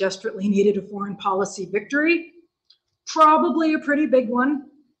Carter desperately needed a foreign policy victory, probably a pretty big one.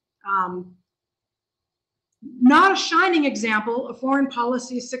 Not a shining example of foreign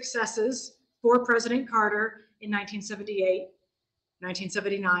policy successes for President Carter in 1978,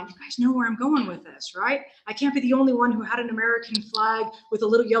 1979. You guys know where I'm going with this, right? I can't be the only one who had an American flag with a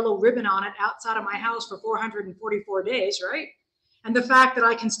little yellow ribbon on it outside of my house for 444 days, right? And the fact that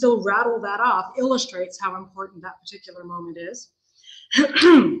I can still rattle that off illustrates how important that particular moment is.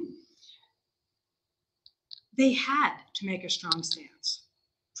 They had to make a strong stance.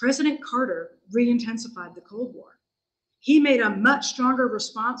 President Carter re-intensified the Cold War. He made a much stronger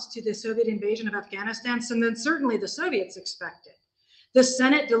response to the Soviet invasion of Afghanistan than certainly the Soviets expected. The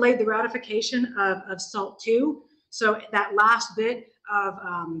Senate delayed the ratification of SALT II, so that last bit of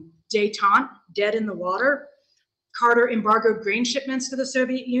détente, dead in the water. Carter embargoed grain shipments to the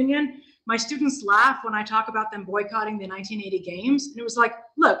Soviet Union. My students laugh when I talk about them boycotting the 1980 games. And it was like,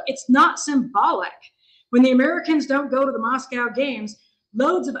 look, it's not symbolic. When the Americans don't go to the Moscow games,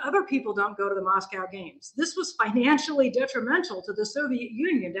 loads of other people don't go to the Moscow games. This was financially detrimental to the Soviet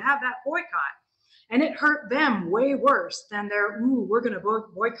Union to have that boycott. And it hurt them way worse than their, we're going to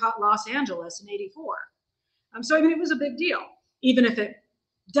boycott Los Angeles in '84. So, I mean, it was a big deal, even if it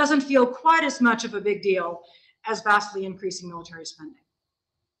doesn't feel quite as much of a big deal as vastly increasing military spending.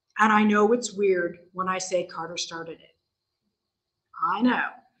 And I know it's weird when I say Carter started it. I know,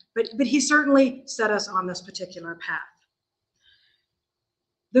 but he certainly set us on this particular path.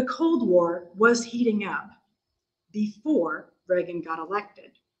 The Cold War was heating up before Reagan got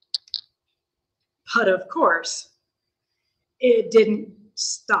elected. But of course, it didn't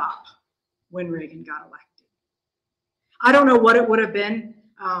stop when Reagan got elected. I don't know what it would have been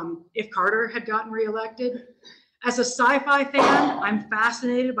if Carter had gotten reelected. As a sci-fi fan, I'm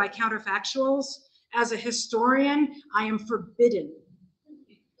fascinated by counterfactuals. As a historian, I am forbidden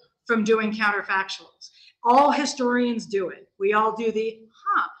from doing counterfactuals. All historians do it. We all do the,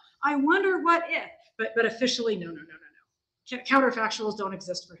 I wonder what if, but officially, no. Counterfactuals don't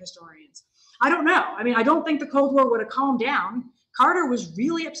exist for historians. I don't know. I mean, I don't think the Cold War would have calmed down. Carter was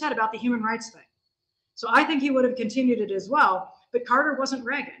really upset about the human rights thing. So I think he would have continued it as well, but Carter wasn't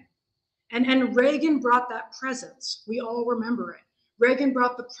Reagan. And Reagan brought that presence. We all remember it. Reagan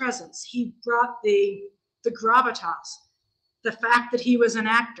brought the presence. He brought the gravitas, the fact that he was an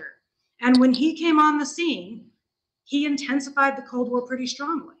actor. And when he came on the scene, he intensified the Cold War pretty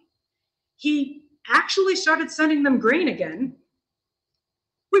strongly. He actually started sending them grain again.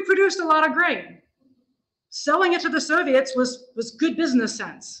 We produced a lot of grain. Selling it to the Soviets was good business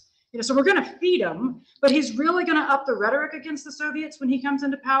sense. So we're going to feed him, but he's really going to up the rhetoric against the Soviets when he comes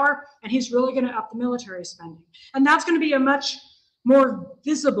into power, and he's really going to up the military spending. And that's going to be a much more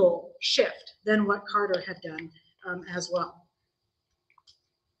visible shift than what Carter had done as well.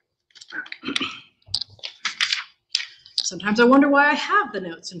 Sometimes I wonder why I have the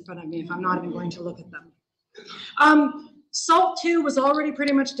notes in front of me if I'm not even going to look at them. SALT II was already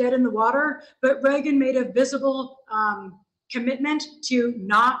pretty much dead in the water, but Reagan made a visible commitment to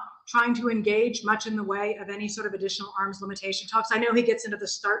not trying to engage much in the way of any sort of additional arms limitation talks. I know he gets into the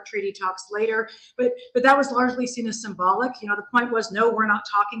START treaty talks later, but that was largely seen as symbolic. The point was, no, we're not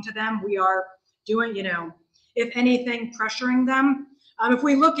talking to them. We are doing, if anything, pressuring them. If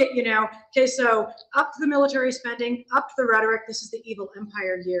we look at, okay, so up to the military spending, up to the rhetoric, this is the evil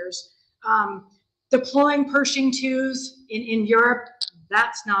empire years. Deploying Pershing IIs in Europe,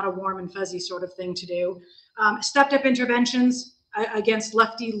 that's not a warm and fuzzy sort of thing to do. Stepped up interventions against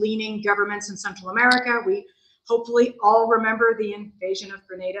lefty-leaning governments in Central America. We hopefully all remember the invasion of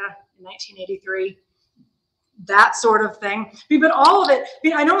Grenada in 1983. That sort of thing. But all of it,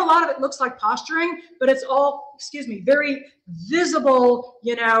 I know a lot of it looks like posturing, but it's all, very visible,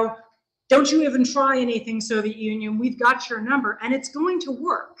 don't you even try anything, Soviet Union, we've got your number, and it's going to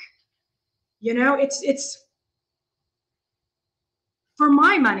work. It's for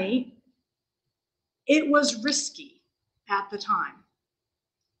my money, it was risky at the time.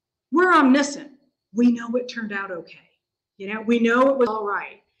 We're omniscient. We know it turned out okay. We know it was all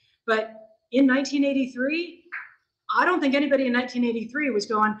right. But in 1983, I don't think anybody in 1983 was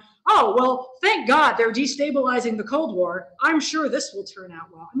going, oh, well, thank God they're destabilizing the Cold War. I'm sure this will turn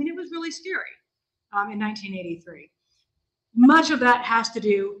out well. I mean, it was really scary in 1983. Much of that has to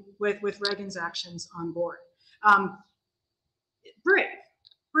do with Reagan's actions on board.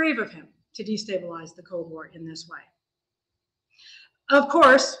 Brave of him to destabilize the Cold War in this way. Of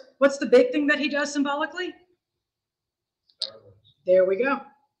course, what's the big thing that he does symbolically? There we go.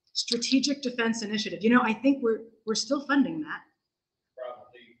 Strategic Defense Initiative. You know, I think we're still funding that.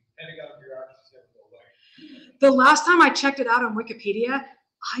 Probably. Pentagon bureaucracy has no way. The last time I checked it out on Wikipedia,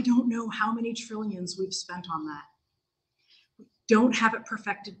 I don't know how many trillions we've spent on that. We don't have it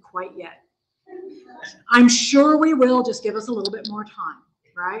perfected quite yet. I'm sure we will, just give us a little bit more time,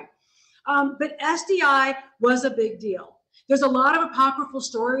 right? But SDI was a big deal. There's a lot of apocryphal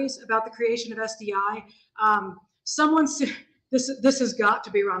stories about the creation of SDI. This has got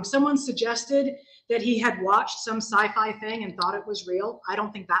to be wrong. Someone suggested that he had watched some sci-fi thing and thought it was real. I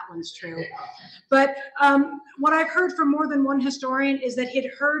don't think that one's true. But what I've heard from more than one historian is that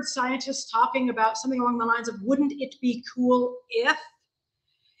he'd heard scientists talking about something along the lines of, wouldn't it be cool if?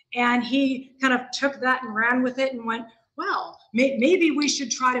 And he kind of took that and ran with it and went, well, maybe we should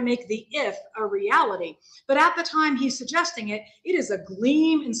try to make the if a reality. But at the time he's suggesting it, it is a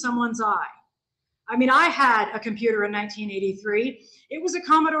gleam in someone's eye. I mean, I had a computer in 1983. It was a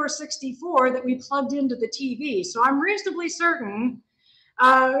Commodore 64 that we plugged into the TV. So I'm reasonably certain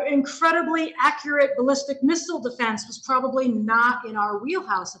incredibly accurate ballistic missile defense was probably not in our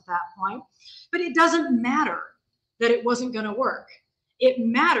wheelhouse at that point. But it doesn't matter that it wasn't going to work. It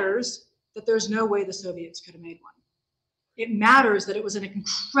matters that there's no way the Soviets could have made one. It matters that it was an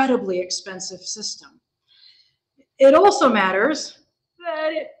incredibly expensive system. It also matters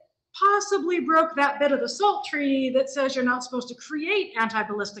that it possibly broke that bit of the SALT treaty that says you're not supposed to create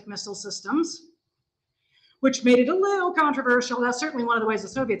anti-ballistic missile systems, which made it a little controversial. That's certainly one of the ways the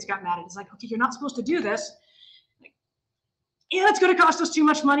Soviets got mad at it. It's like, okay, you're not supposed to do this. And it's going to cost us too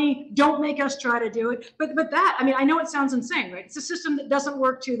much money. Don't make us try to do it. But that, I mean, I know it sounds insane, right? It's a system that doesn't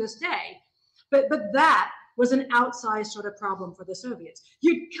work to this day. But that was an outsized sort of problem for the Soviets.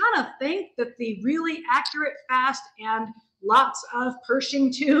 You'd kind of think that the really accurate, fast, and lots of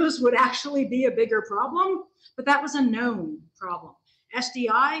Pershing 2s would actually be a bigger problem, but that was a known problem.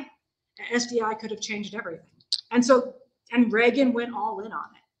 SDI could have changed everything. And Reagan went all in on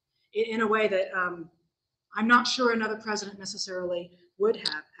it in a way that I'm not sure another president necessarily would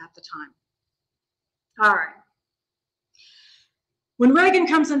have at the time. All right. When Reagan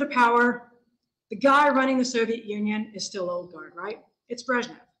comes into power, the guy running the Soviet Union is still old guard, right? It's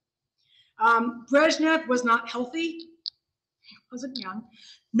Brezhnev. Brezhnev was not healthy. He wasn't young.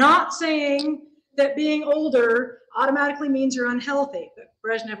 Not saying that being older automatically means you're unhealthy, but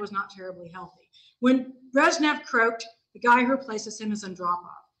Brezhnev was not terribly healthy. When Brezhnev croaked, the guy who replaces him is Andropov.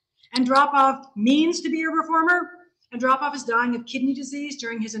 Andropov means to be a reformer. Andropov is dying of kidney disease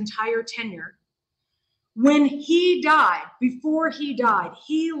during his entire tenure. When he died, before he died,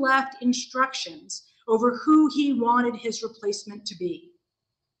 he left instructions over who he wanted his replacement to be.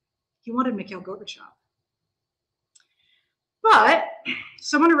 He wanted Mikhail Gorbachev. But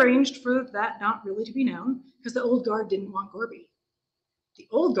someone arranged for that not really to be known because the old guard didn't want Gorby. The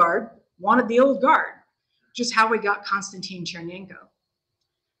old guard wanted the old guard, which is how we got Konstantin Chernenko,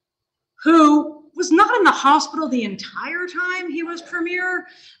 who was not in the hospital the entire time he was premier,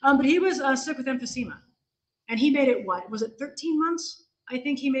 but he was sick with emphysema. And he made it, what, was it 13 months? I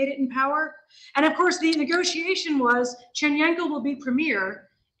think he made it in power. And of course, the negotiation was Chernenko will be premier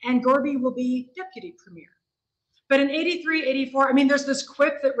and Gorby will be deputy premier. But in 83, 84, I mean, there's this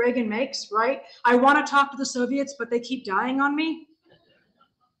quip that Reagan makes, right? I want to talk to the Soviets, but they keep dying on me.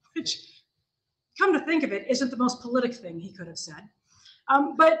 Which, come to think of it, isn't the most politic thing he could have said.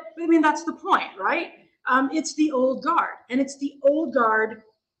 But I mean, that's the point, right? It's the old guard. And it's the old guard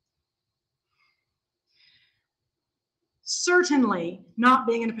certainly not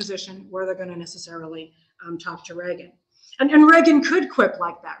being in a position where they're going to necessarily talk to Reagan. And Reagan could quip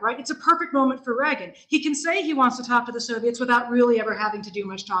like that, right? It's a perfect moment for Reagan. He can say he wants to talk to the Soviets without really ever having to do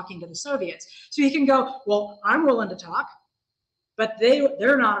much talking to the Soviets. So he can go, well, I'm willing to talk, but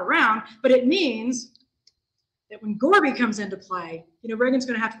they're not around. But it means that when Gorby comes into play, you know, Reagan's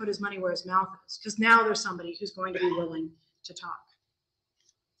going to have to put his money where his mouth is, because now there's somebody who's going to be willing to talk.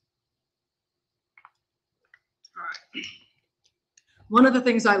 All right. One of the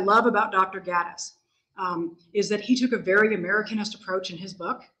things I love about Dr. Gaddis is that he took a very Americanist approach in his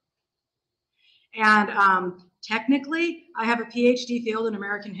book. And technically, I have a Ph.D. field in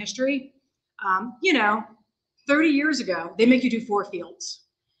American history. You know, 30 years ago, they make you do 4 fields.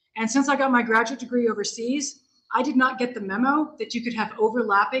 And since I got my graduate degree overseas, I did not get the memo that you could have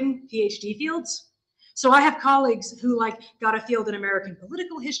overlapping PhD fields. So I have colleagues who got a field in American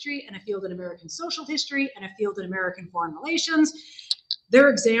political history and a field in American social history and a field in American foreign relations. Their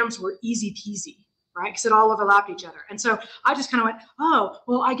exams were easy peasy, right? Because it all overlapped each other. And so I just kind of went, oh,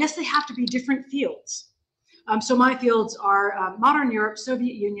 well, I guess they have to be different fields. So my fields are modern Europe,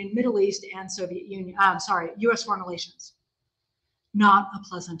 Soviet Union, Middle East, and U.S. foreign relations. Not a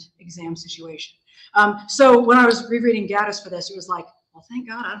pleasant exam situation. So when I was rereading Gaddis for this, it was like, well, thank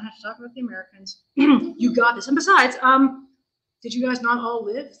God I don't have to talk about the Americans. You got this. And besides, did you guys not all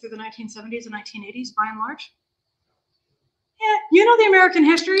live through the 1970s and 1980s by and large? Yeah, you know the American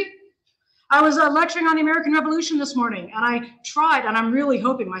history. I was lecturing on the American Revolution this morning, and I tried, and I'm really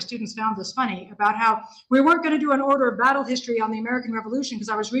hoping my students found this funny, about how we weren't going to do an order of battle history on the American Revolution because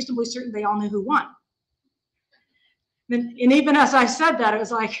I was reasonably certain they all knew who won. And even as I said that, it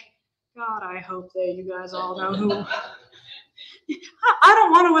was like, God, I hope that you guys all know who. I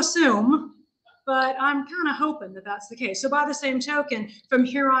don't want to assume, but I'm kind of hoping that that's the case. So by the same token, from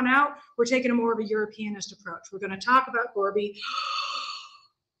here on out, we're taking a more of a Europeanist approach. We're going to talk about Gorby.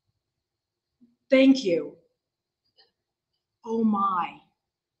 Thank you. Oh my.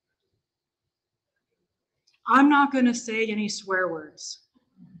 I'm not going to say any swear words.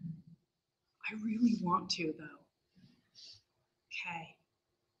 I really want to, though. Okay.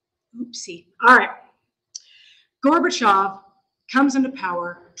 Oopsie. All right. Gorbachev comes into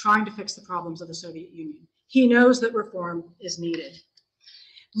power trying to fix the problems of the Soviet Union. He knows that reform is needed.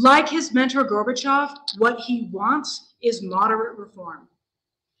 Like his mentor Gorbachev, what he wants is moderate reform.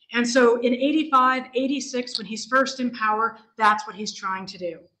 And so in 85, 86, when he's first in power, that's what he's trying to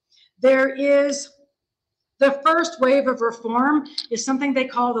do. There is the first wave of reform is something they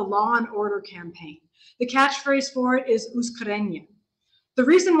call the Law and Order campaign. The catchphrase for it is Ukraine. The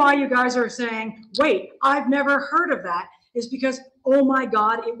reason why you guys are saying, wait, I've never heard of that, is because, oh my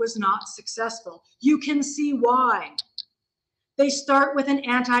God, it was not successful. You can see why. They start with an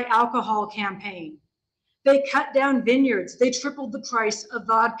anti-alcohol campaign. They cut down vineyards. They tripled the price of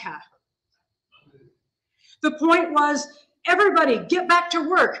vodka. The point was, everybody get back to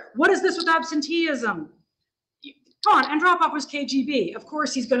work. What is this with absenteeism? Come on, Andropov was KGB. Of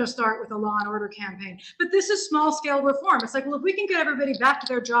course he's going to start with a Law and Order campaign. But this is small-scale reform. It's like, well, if we can get everybody back to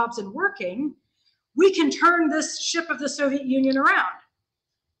their jobs and working, we can turn this ship of the Soviet Union around.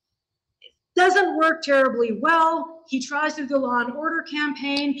 It doesn't work terribly well. He tries to do the Law and Order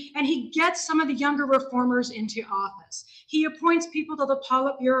campaign, and he gets some of the younger reformers into office. He appoints people to the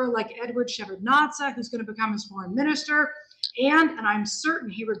Politburo like Edward Shevardnadze, who's going to become his foreign minister, and I'm certain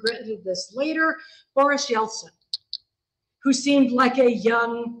he regretted this later, Boris Yeltsin, who seemed like a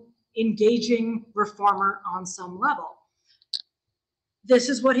young, engaging reformer on some level. This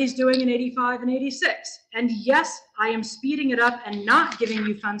is what he's doing in 85 and 86. And yes, I am speeding it up and not giving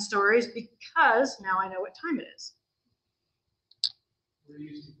you fun stories because now I know what time it is.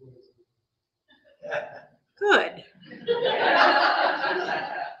 Good.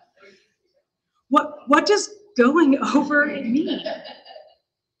 What does going over it mean?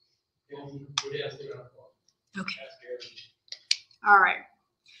 Okay. All right.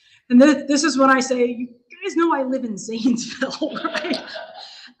 And this is when I say, you guys know I live in Zanesville, right?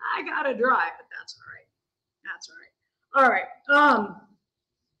 I gotta drive, but that's all right. That's all right. All right.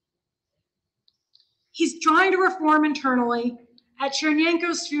 He's trying to reform internally. At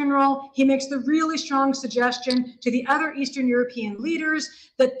Chernenko's funeral, he makes the really strong suggestion to the other Eastern European leaders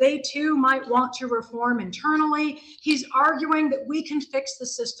that they too might want to reform internally. He's arguing that we can fix the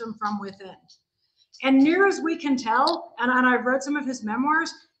system from within. And near as we can tell, and I've read some of his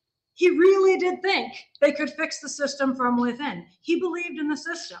memoirs, he really did think they could fix the system from within. He believed in the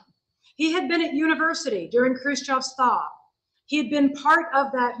system. He had been at university during Khrushchev's thaw. He had been part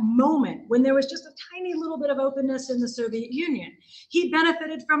of that moment when there was just a tiny little bit of openness in the Soviet Union. He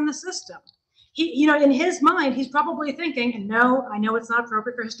benefited from the system. He, in his mind, he's probably thinking, and no, I know it's not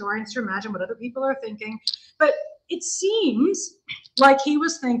appropriate for historians to imagine what other people are thinking, but it seems like he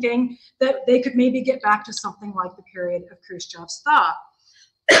was thinking that they could maybe get back to something like the period of Khrushchev's thaw.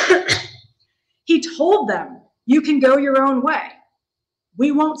 He told them, you can go your own way.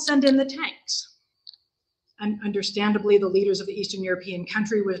 We won't send in the tanks. And understandably, the leaders of the Eastern European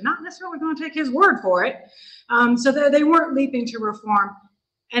country was not necessarily going to take his word for it. So they weren't leaping to reform,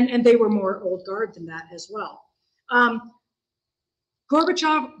 and they were more old guard than that as well.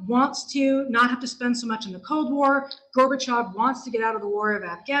 Gorbachev wants to not have to spend so much in the Cold War. Gorbachev wants to get out of the war of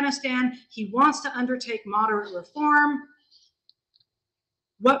Afghanistan. He wants to undertake moderate reform.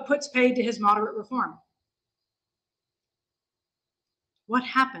 What puts paid to his moderate reform? What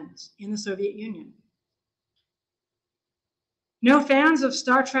happens in the Soviet Union? No fans of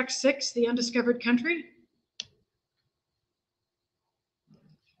Star Trek VI, The Undiscovered Country?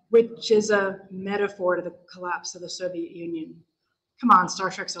 Which is a metaphor to the collapse of the Soviet Union. Come on, Star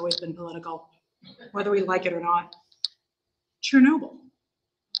Trek's always been political, whether we like it or not. Chernobyl.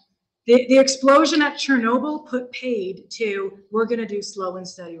 The explosion at Chernobyl put paid to, we're going to do slow and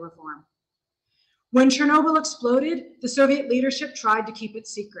steady reform. When Chernobyl exploded, the Soviet leadership tried to keep it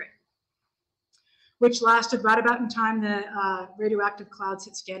secret, which lasted right about in time the radioactive clouds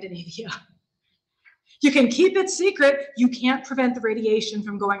hit Scandinavia. You can keep it secret, you can't prevent the radiation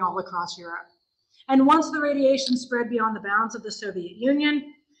from going all across Europe. And once the radiation spread beyond the bounds of the Soviet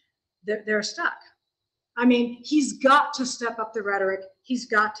Union, they're stuck. I mean, he's got to step up the rhetoric. He's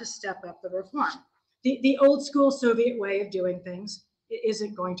got to step up the reform. The old school Soviet way of doing things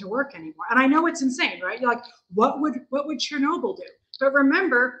isn't going to work anymore. And I know it's insane, right? You're like, what would Chernobyl do? But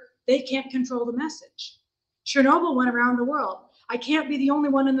remember, they can't control the message. Chernobyl went around the world. I can't be the only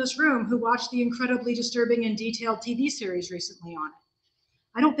one in this room who watched the incredibly disturbing and detailed TV series recently on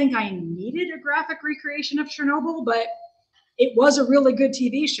it. I don't think I needed a graphic recreation of Chernobyl, but it was a really good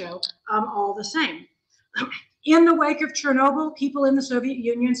TV show all the same. In the wake of Chernobyl, people in the Soviet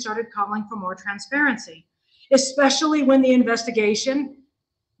Union started calling for more transparency, especially when the investigation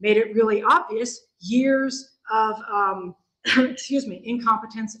made it really obvious years of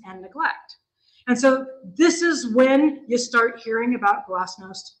incompetence and neglect. And so this is when you start hearing about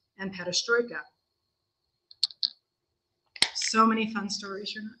glasnost and perestroika. So many fun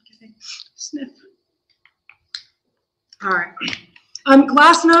stories, you're not kidding. Sniff. All right.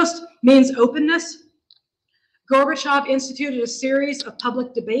 Glasnost means openness. Gorbachev instituted a series of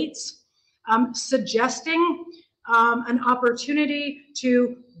public debates suggesting an opportunity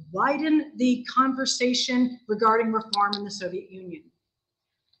to widen the conversation regarding reform in the Soviet Union.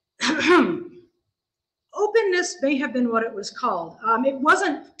 Openness may have been what it was called. It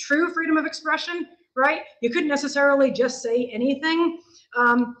wasn't true freedom of expression, right? You couldn't necessarily just say anything.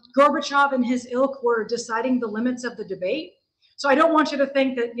 Gorbachev and his ilk were deciding the limits of the debate. So I don't want you to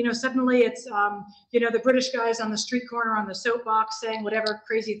think that, suddenly it's, the British guys on the street corner on the soapbox saying whatever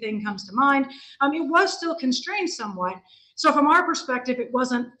crazy thing comes to mind. It was still constrained somewhat. So from our perspective, it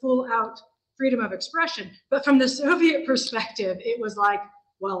wasn't full out freedom of expression. But from the Soviet perspective, it was like,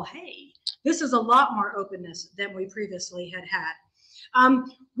 well, hey, this is a lot more openness than we previously had had.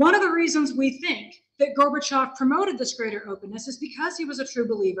 One of the reasons we think that Gorbachev promoted this greater openness is because he was a true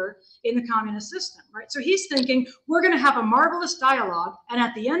believer in the communist system, right? So he's thinking, we're going to have a marvelous dialogue, and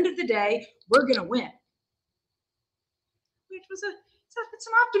at the end of the day, we're going to win. Which was it's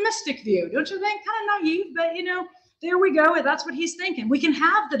an optimistic view, don't you think? Kind of naive, but there we go. That's what he's thinking. We can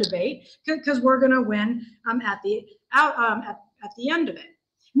have the debate because we're going to win at the end of it.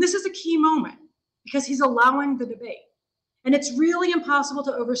 And this is a key moment because he's allowing the debate. And it's really impossible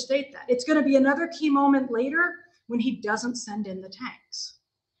to overstate that. It's going to be another key moment later when he doesn't send in the tanks.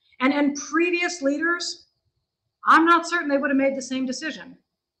 And previous leaders, I'm not certain they would have made the same decision.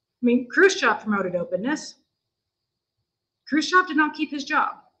 I mean, Khrushchev promoted openness. Khrushchev did not keep his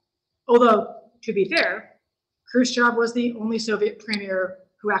job. Although, to be fair, Khrushchev was the only Soviet premier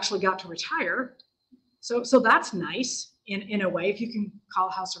who actually got to retire. So that's nice in a way, if you can call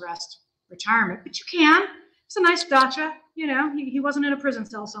house arrest retirement, but you can. It's a nice dacha, he wasn't in a prison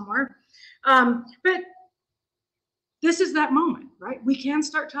cell somewhere. But this is that moment, right? We can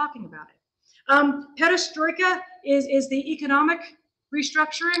start talking about it. Perestroika is the economic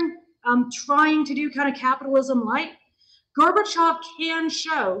restructuring, trying to do kind of capitalism light. Gorbachev can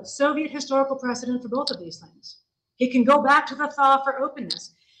show Soviet historical precedent for both of these things. He can go back to the thaw for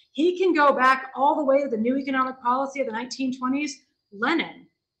openness. He can go back all the way to the new economic policy of the 1920s. Lenin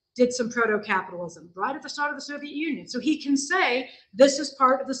did some proto-capitalism right at the start of the Soviet Union. So he can say this is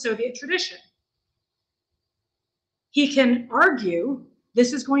part of the Soviet tradition. He can argue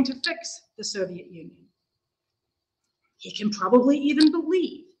this is going to fix the Soviet Union. He can probably even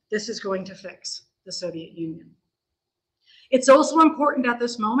believe this is going to fix the Soviet Union. It's also important at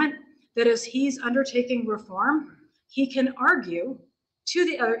this moment that as he's undertaking reform, he can argue to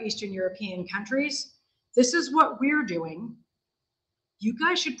the other Eastern European countries, this is what we're doing. You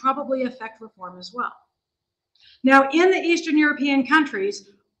guys should probably affect reform as well. Now, in the Eastern European countries,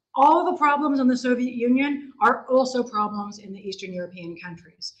 all the problems in the Soviet Union are also problems in the Eastern European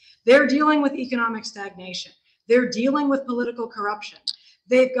countries. They're dealing with economic stagnation. They're dealing with political corruption.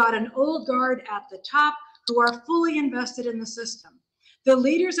 They've got an old guard at the top who are fully invested in the system. The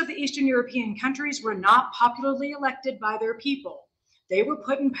leaders of the Eastern European countries were not popularly elected by their people. They were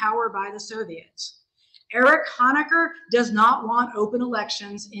put in power by the Soviets. Erich Honecker does not want open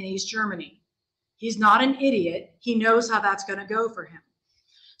elections in East Germany. He's not an idiot. He knows how that's going to go for him.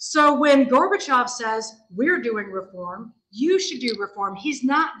 So when Gorbachev says, we're doing reform, you should do reform, he's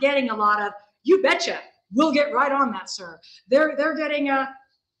not getting a lot of, you betcha, we'll get right on that, sir. They're getting a,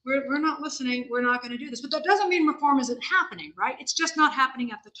 we're not listening, we're not going to do this. But that doesn't mean reform isn't happening, right? It's just not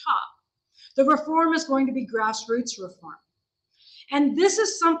happening at the top. The reform is going to be grassroots reform. And this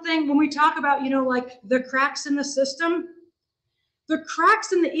is something, when we talk about, like the cracks in the system, the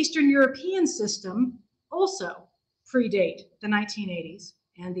cracks in the Eastern European system also predate the 1980s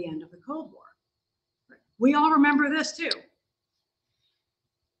and the end of the Cold War. We all remember this too.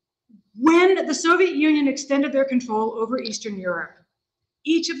 When the Soviet Union extended their control over Eastern Europe,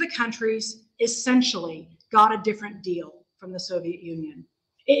 each of the countries essentially got a different deal from the Soviet Union.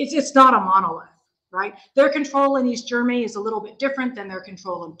 It's not a monolith, right? Their control in East Germany is a little bit different than their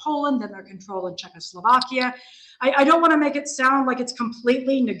control in Poland, than their control in Czechoslovakia. I don't want to make it sound like it's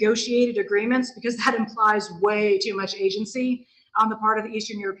completely negotiated agreements, because that implies way too much agency on the part of the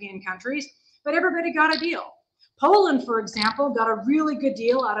Eastern European countries, but everybody got a deal. Poland, for example, got a really good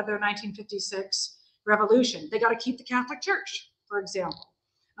deal out of their 1956 revolution. They got to keep the Catholic Church, for example.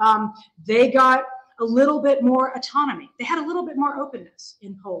 They got a little bit more autonomy. They had a little bit more openness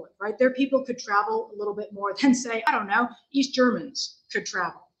in Poland, right? Their people could travel a little bit more than, say, I don't know, East Germans could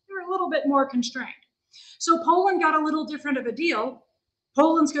travel. They were a little bit more constrained. So Poland got a little different of a deal.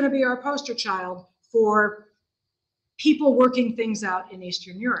 Poland's going to be our poster child for people working things out in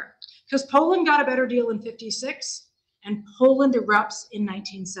Eastern Europe, because Poland got a better deal in 56 and Poland erupts in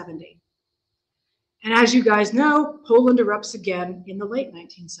 1970. And as you guys know, Poland erupts again in the late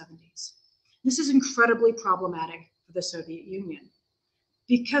 1970s. This is incredibly problematic for the Soviet Union,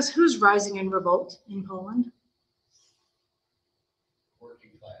 because who's rising in revolt in Poland?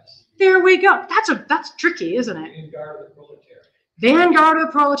 Working class. There we go. That's tricky, isn't it? Vanguard of the proletariat. Vanguard of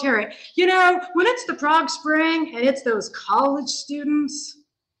the proletariat. When it's the Prague Spring and it's those college students,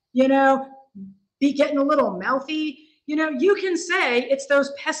 be getting a little mouthy, you can say it's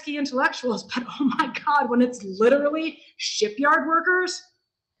those pesky intellectuals, but oh my God, when it's literally shipyard workers,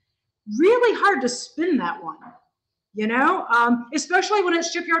 really hard to spin that one, especially when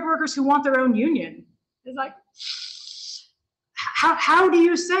it's shipyard workers who want their own union. It's like, how do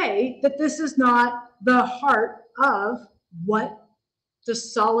you say that this is not the heart of what the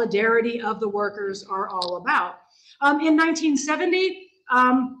solidarity of the workers are all about? In 1970,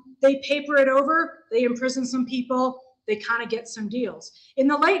 they paper it over, they imprison some people, they kind of get some deals. In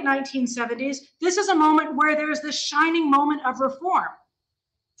the late 1970s, this is a moment where there's this shining moment of reform.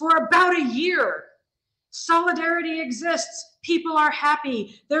 For about a year, solidarity exists. People are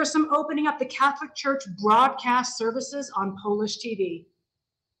happy. There's some opening up. The Catholic Church broadcast services on Polish TV.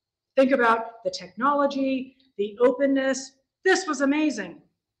 Think about the technology, the openness. This was amazing.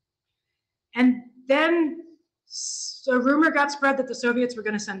 And then a rumor got spread that the Soviets were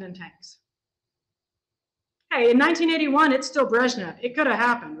going to send in tanks. Hey, in 1981, it's still Brezhnev. It could have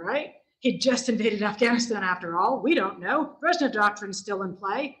happened, right? He'd just invaded Afghanistan after all. We don't know. Brezhnev doctrine's still in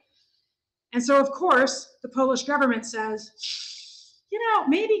play. And so, of course, the Polish government says,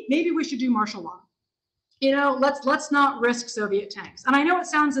 maybe we should do martial law. Let's not risk Soviet tanks. And I know it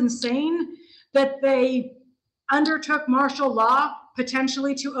sounds insane that they undertook martial law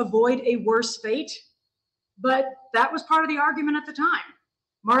potentially to avoid a worse fate, but that was part of the argument at the time.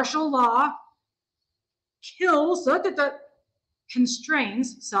 Martial law kills, that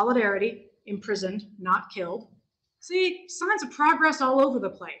constrains solidarity, imprisoned, not killed. See, signs of progress all over the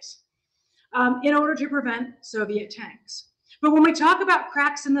place in order to prevent Soviet tanks. But when we talk about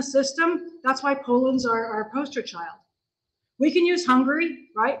cracks in the system, that's why Poland's our poster child. We can use Hungary,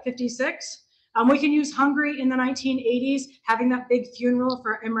 right, 56. We can use Hungary in the 1980s, having that big funeral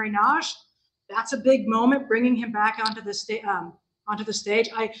for Imre Nagy. That's a big moment, bringing him back onto the stage.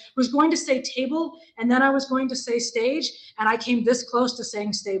 I was going to say table, and then I was going to say stage, and I came this close to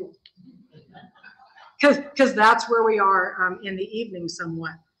saying stable. Because that's where we are in the evening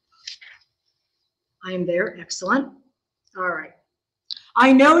somewhat. I am there, excellent. All right.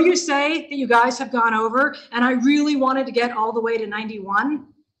 I know you say that you guys have gone over, and I really wanted to get all the way to 91.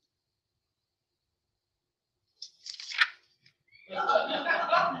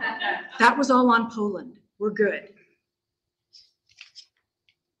 That was all on Poland. We're good.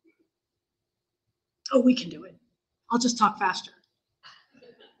 Oh, we can do it. I'll just talk faster.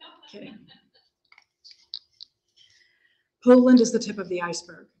 Kidding. Poland is the tip of the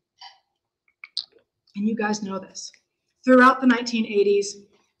iceberg. And you guys know this. Throughout the 1980s,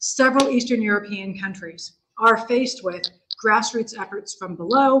 several Eastern European countries are faced with grassroots efforts from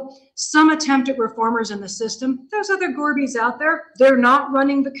below, some attempt at reformers in the system. There's other Gorbies out there. They're not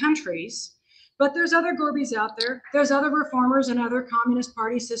running the countries, But there's other Gorbies out there. There's other reformers and other Communist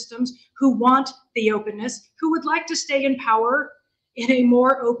Party systems who want the openness, who would like to stay in power in a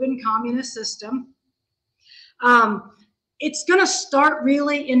more open communist system. It's going to start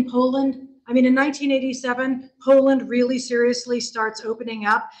really in Poland. I mean, in 1987, Poland really seriously starts opening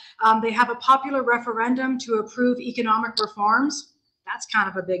up. They have a popular referendum to approve economic reforms. That's kind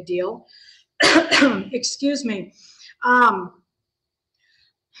of a big deal. Excuse me.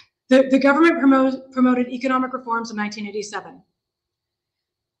 The government promoted economic reforms in 1987.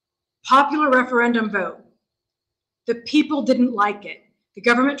 Popular referendum vote. The people didn't like it. The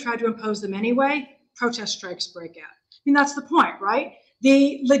government tried to impose them anyway. Protest strikes break out. I mean, that's the point, right?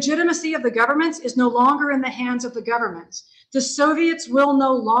 The legitimacy of the governments is no longer in the hands of the governments. The Soviets will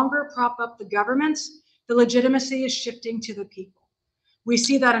no longer prop up the governments. The legitimacy is shifting to the people. We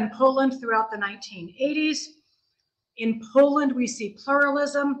see that in Poland throughout the 1980s. In Poland, we see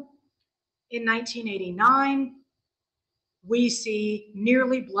pluralism. In 1989, we see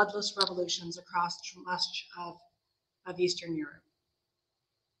nearly bloodless revolutions across much of Eastern Europe.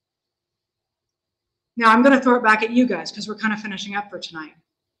 Now, I'm going to throw it back at you guys because we're kind of finishing up for tonight.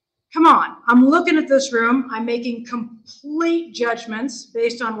 Come on, I'm looking at this room. I'm making complete judgments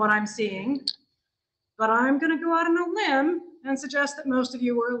based on what I'm seeing, but I'm going to go out on a limb and suggest that most of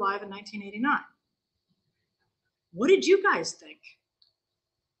you were alive in 1989. What did you guys think?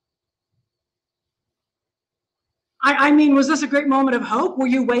 I mean, was this a great moment of hope? Were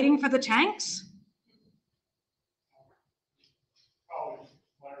you waiting for the tanks?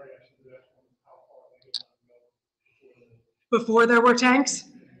 Before there were tanks?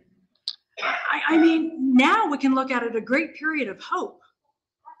 I mean, now we can look at it a great period of hope.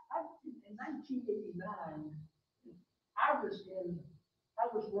 In 1989, I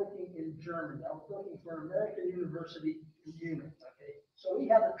was working in Germany. I was working for an American university in Munich. Okay, so we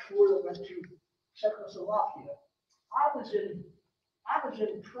had a tour that went to Czechoslovakia. I was in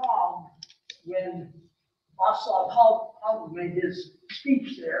Prague when Warsaw Pact made his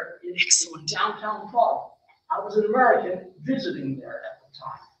speech there in downtown Prague. I was an American visiting there at the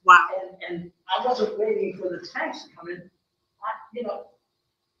time. Wow. And I wasn't waiting for the tanks to come in.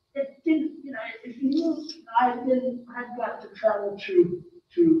 It didn't, if you knew I'd got to travel to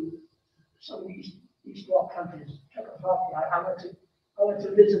some of these East Bloc countries, Czechoslovakia. I went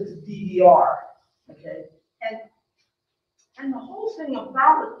to visit the DDR, okay? And the whole thing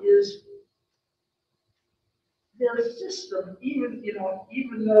about it is their system, even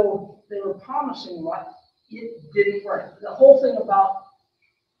though they were promising a lot, it didn't work. The whole thing about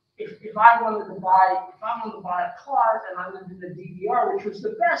if I wanted to buy a car and I lived in the DDR, which was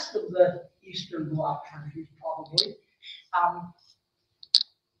the best of the Eastern Bloc countries probably,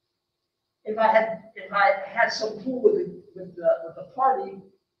 if I had some pool with the party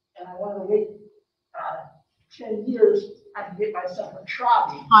and I wanted to wait 10 years, I could get myself a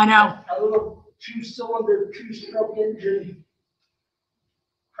Trabi. I know. A little 2-cylinder, 2-stroke engine,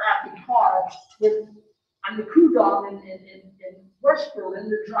 crappy car with. I'm the crew dog in West Berlin.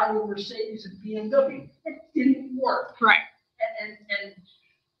 They're driving Mercedes and BMW. It didn't work. Right. And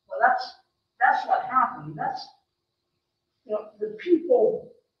well, that's what happened. That's the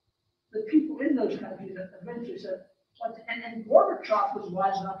people in those countries that eventually said, and Gorbachev was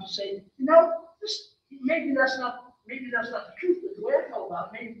wise enough to say, maybe that's not the truth, but the way I felt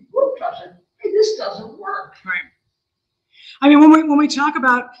about it, maybe Gorbachev said, hey, this doesn't work. Right. I mean, when we talk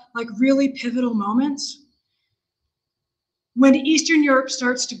about like really pivotal moments, when Eastern Europe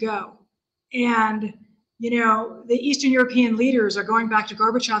starts to go and, the Eastern European leaders are going back to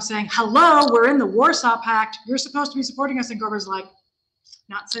Gorbachev saying, hello, we're in the Warsaw Pact. You're supposed to be supporting us. And Gorbachev's like,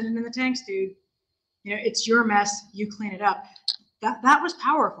 not sending in the tanks, dude. It's your mess. You clean it up. That was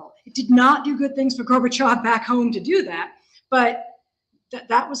powerful. It did not do good things for Gorbachev back home to do that. But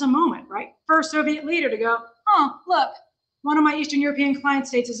that was a moment, right? First Soviet leader to go, oh, look, one of my Eastern European client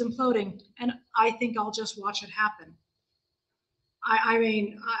states is imploding, and I think I'll just watch it happen. I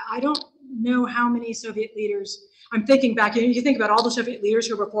mean, I don't know how many Soviet leaders, I'm thinking back, you think about all the Soviet leaders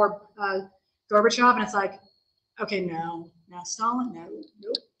who were before Gorbachev, and it's like, okay, no, Stalin, no,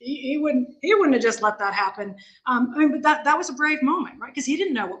 nope. He wouldn't have just let that happen. But that was a brave moment, right? Because he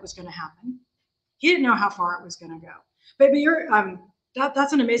didn't know what was going to happen. He didn't know how far it was going to go. But you're,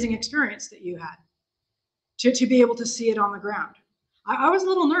 that's an amazing experience that you had to be able to see it on the ground. I was a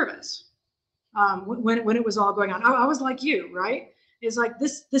little nervous when it was all going on. I was like you, right? It's like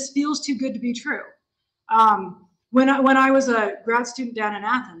this feels too good to be true. When I was a grad student down in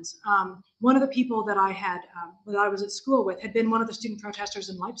Athens, one of the people that I was at school with had been one of the student protesters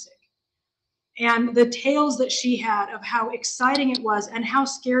in Leipzig. And the tales that she had of how exciting it was and how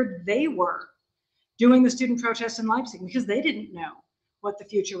scared they were doing the student protests in Leipzig because they didn't know what the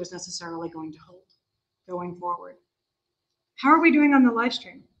future was necessarily going to hold going forward. How are we doing on the live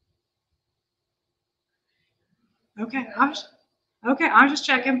stream? Okay, I was just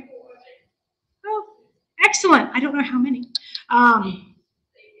checking. Oh, excellent. I don't know how many.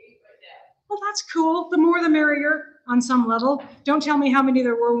 Well, that's cool. The more the merrier on some level. Don't tell me how many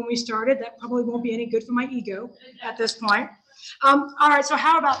there were when we started. That probably won't be any good for my ego at this point. All right, so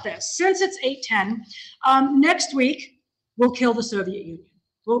how about this? Since it's 8:10, next week, we'll kill the Soviet Union.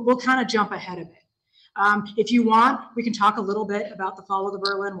 We'll kind of jump ahead of it. If you want, we can talk a little bit about the fall of the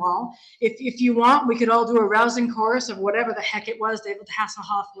Berlin Wall. If you want, we could all do a rousing chorus of whatever the heck it was David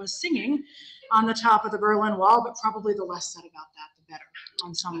Hasselhoff was singing on the top of the Berlin Wall, but probably the less said about that, the better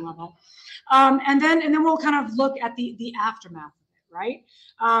on some level. And then we'll kind of look at the aftermath of it, right?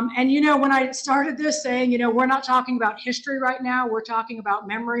 And, you know, when I started this saying, you know, we're not talking about history right now, we're talking about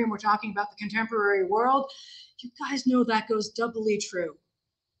memory and we're talking about the contemporary world, you guys know that goes doubly true,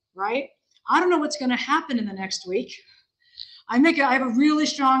 right? I don't know what's going to happen in the next week. I have a really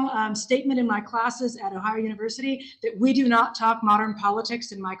strong statement in my classes at Ohio University that we do not talk modern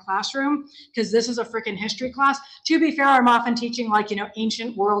politics in my classroom because this is a freaking history class. To be fair, I'm often teaching like, you know,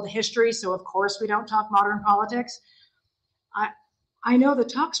 ancient world history. So of course we don't talk modern politics. I know the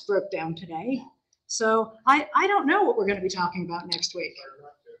talks broke down today. So I don't know what we're going to be talking about next week.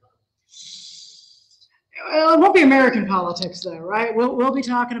 Well, it won't be American politics, though, right? We'll be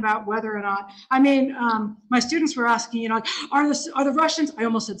talking about whether or not. I mean, my students were asking, you know, like, are the Russians? I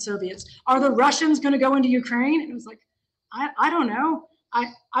almost said Soviets. Are the Russians going to go into Ukraine? And it was like, I don't know.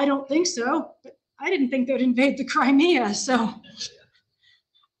 I don't think so. But I didn't think they'd invade the Crimea. So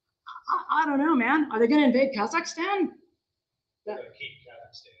I don't know, man. Are they going to invade Kazakhstan? They're going to keep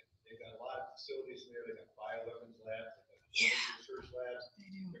Kazakhstan. They've got a lot of facilities there. They've got bioweapons labs. They've got research labs.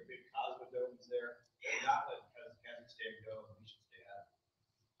 They're big cosmodomes there. They're not letting Kazakhstan go. We should stay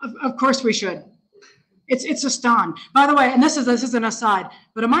out. Of course we should. It's a stan. By the way, and this is an aside,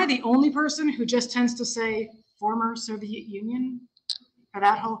 but am I the only person who just tends to say former Soviet Union for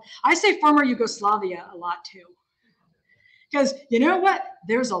that whole? I say former Yugoslavia a lot too. Because you know what?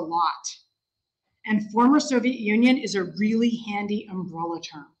 There's a lot. And former Soviet Union is a really handy umbrella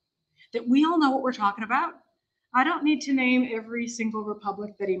term that we all know what we're talking about. I don't need to name every single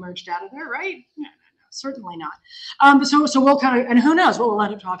republic that emerged out of there, right? No, certainly not. So we'll kind of, and who knows what we'll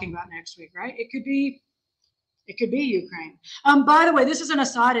end up talking about next week, right? It could be Ukraine. By the way, this is an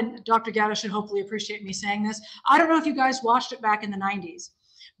aside, and Dr. Gaddis should hopefully appreciate me saying this. I don't know if you guys watched it back in the 90s,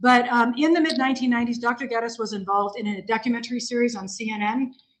 but in the mid-1990s, Dr. Gaddis was involved in a documentary series on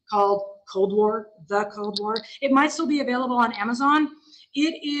CNN called Cold War, The Cold War. It might still be available on Amazon.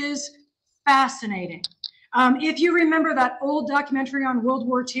 It is fascinating. If you remember that old documentary on World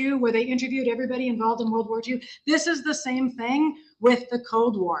War II where they interviewed everybody involved in World War II, this is the same thing with the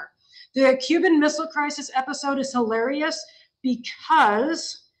Cold War. The Cuban Missile Crisis episode is hilarious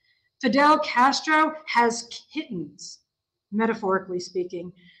because Fidel Castro has kittens, metaphorically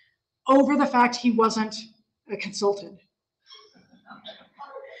speaking, over the fact he wasn't consulted.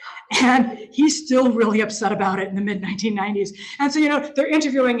 And he's still really upset about it in the mid-1990s. And so, you know, they're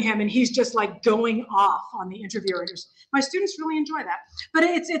interviewing him and he's just like going off on the interviewers. My students really enjoy that. But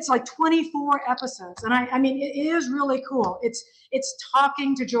it's like 24 episodes. And I mean, it is really cool. It's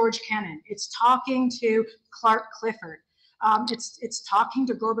talking to George Kennan. It's talking to Clark Clifford. It's talking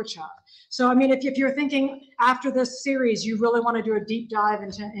to Gorbachev. So, I mean, if you're thinking after this series, you really want to do a deep dive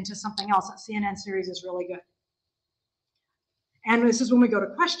into something else, that CNN series is really good. And this is when we go to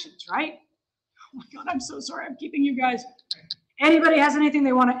questions, right? Oh my God, I'm so sorry. I'm keeping you guys. Anybody has anything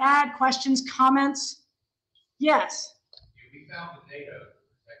they want to add? Questions, comments? Yes. We found the data to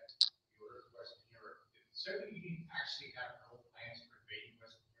protect Western Europe. Did the Soviet Union actually have no plans for invading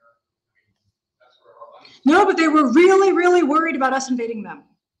Western Europe? I mean, that's where our money is. No, but they were really, really worried about us invading them.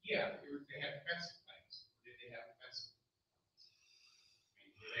 Yeah, they had defensive plans. Did they have defensive plans? I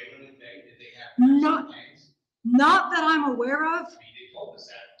mean, were they going to invade? Did they have defensive plans? Not that I'm aware of. They told us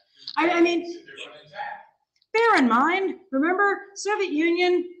that. I mean, bear in mind, remember, Soviet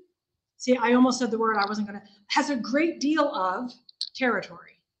Union, see, I almost said the word I wasn't going to, has a great deal of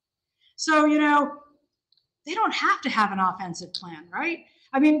territory. So, you know, they don't have to have an offensive plan, right?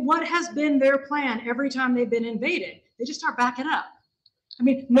 I mean, what has been their plan every time they've been invaded? They just start backing up. I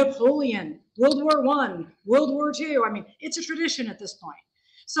mean, Napoleon, World War I, World War II, I mean, it's a tradition at this point.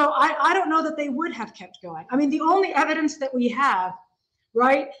 So I don't know that they would have kept going. I mean, the only evidence that we have,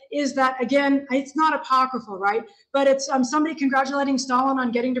 right, is that, again, it's not apocryphal, right? But it's somebody congratulating Stalin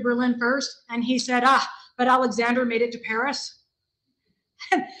on getting to Berlin first. And he said, but Alexander made it to Paris.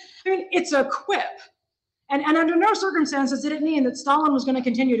 I mean, it's a quip. And under no circumstances did it mean that Stalin was going to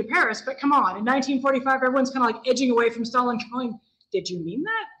continue to Paris. But come on, in 1945, everyone's kind of like edging away from Stalin going, did you mean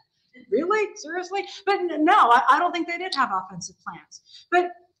that? Really? Seriously? But no, I don't think they did have offensive plans.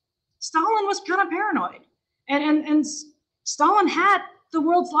 But Stalin was kind of paranoid. And Stalin had the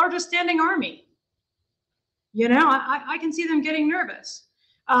world's largest standing army. You know, I can see them getting nervous.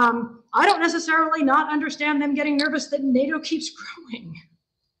 I don't necessarily not understand them getting nervous that NATO keeps growing.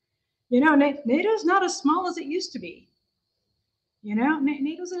 You know, NATO's not as small as it used to be. You know,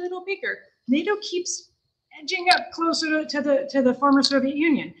 NATO's a little bigger. NATO keeps edging up closer to the former Soviet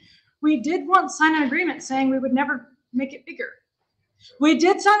Union. We did once sign an agreement saying we would never make it bigger. We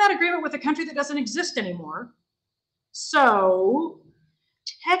did sign that agreement with a country that doesn't exist anymore. So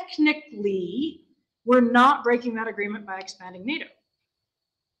technically, we're not breaking that agreement by expanding NATO.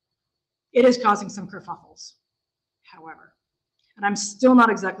 It is causing some kerfuffles, however. And I'm still not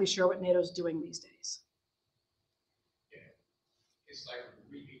exactly sure what NATO's doing these days. Yeah. It's like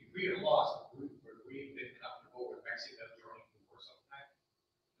we had lost, we've been comfortable with Mexico joining the Warsaw Pact.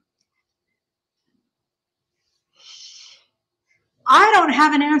 I don't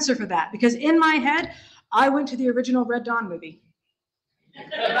have an answer for that because in my head, I went to the original Red Dawn movie.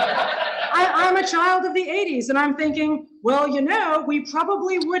 I'm a child of the 80s and I'm thinking, well, you know, we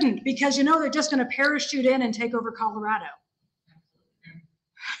probably wouldn't because, you know, they're just going to parachute in and take over Colorado.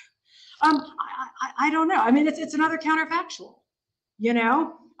 I don't know. I mean, it's another counterfactual, you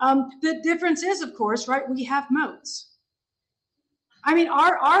know. The difference is, of course, right, we have moats. I mean,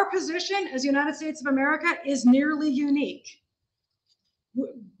 our position as United States of America is nearly unique.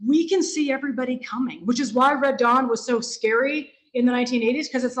 We can see everybody coming, which is why Red Dawn was so scary in the 1980s,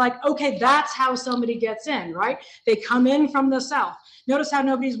 because it's like, okay, that's how somebody gets in, right? They come in from the south. Notice how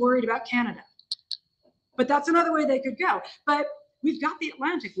nobody's worried about Canada. But that's another way they could go. But we've got the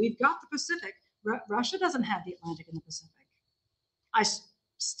Atlantic, we've got the Pacific. Russia doesn't have the Atlantic and the Pacific. I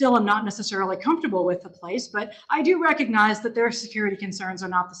still am not necessarily comfortable with the place, but I do recognize that their security concerns are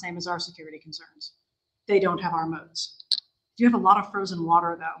not the same as our security concerns. They don't have our moats. You have a lot of frozen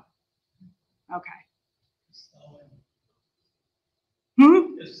water, though. Okay.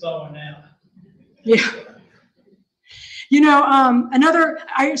 It's slowing down. Yeah. You know,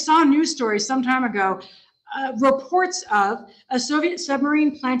 I saw a news story some time ago, reports of a Soviet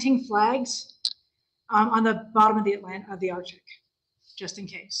submarine planting flags on the bottom of the Arctic, just in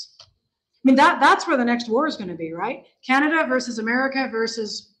case. I mean, that's where the next war is going to be, right? Canada versus America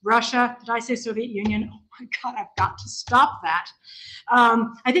versus Russia. Did I say Soviet Union? Oh my God, I've got to stop that.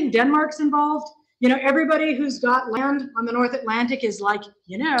 I think Denmark's involved. You know, everybody who's got land on the North Atlantic is like,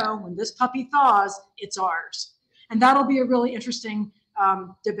 you know, when this puppy thaws, it's ours. And that'll be a really interesting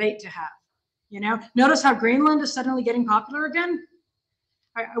debate to have. You know, notice how Greenland is suddenly getting popular again.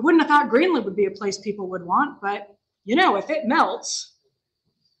 I wouldn't have thought Greenland would be a place people would want, but, you know, if it melts,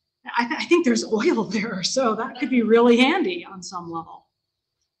 I think there's oil there, so that could be really handy on some level.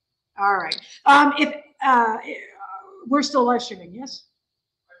 All right. We're still live streaming, yes?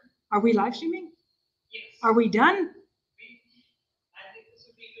 Are we live streaming? Yes. Are we done? I think this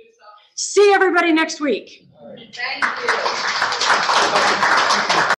would be a good stuff. See everybody next week. Thank you.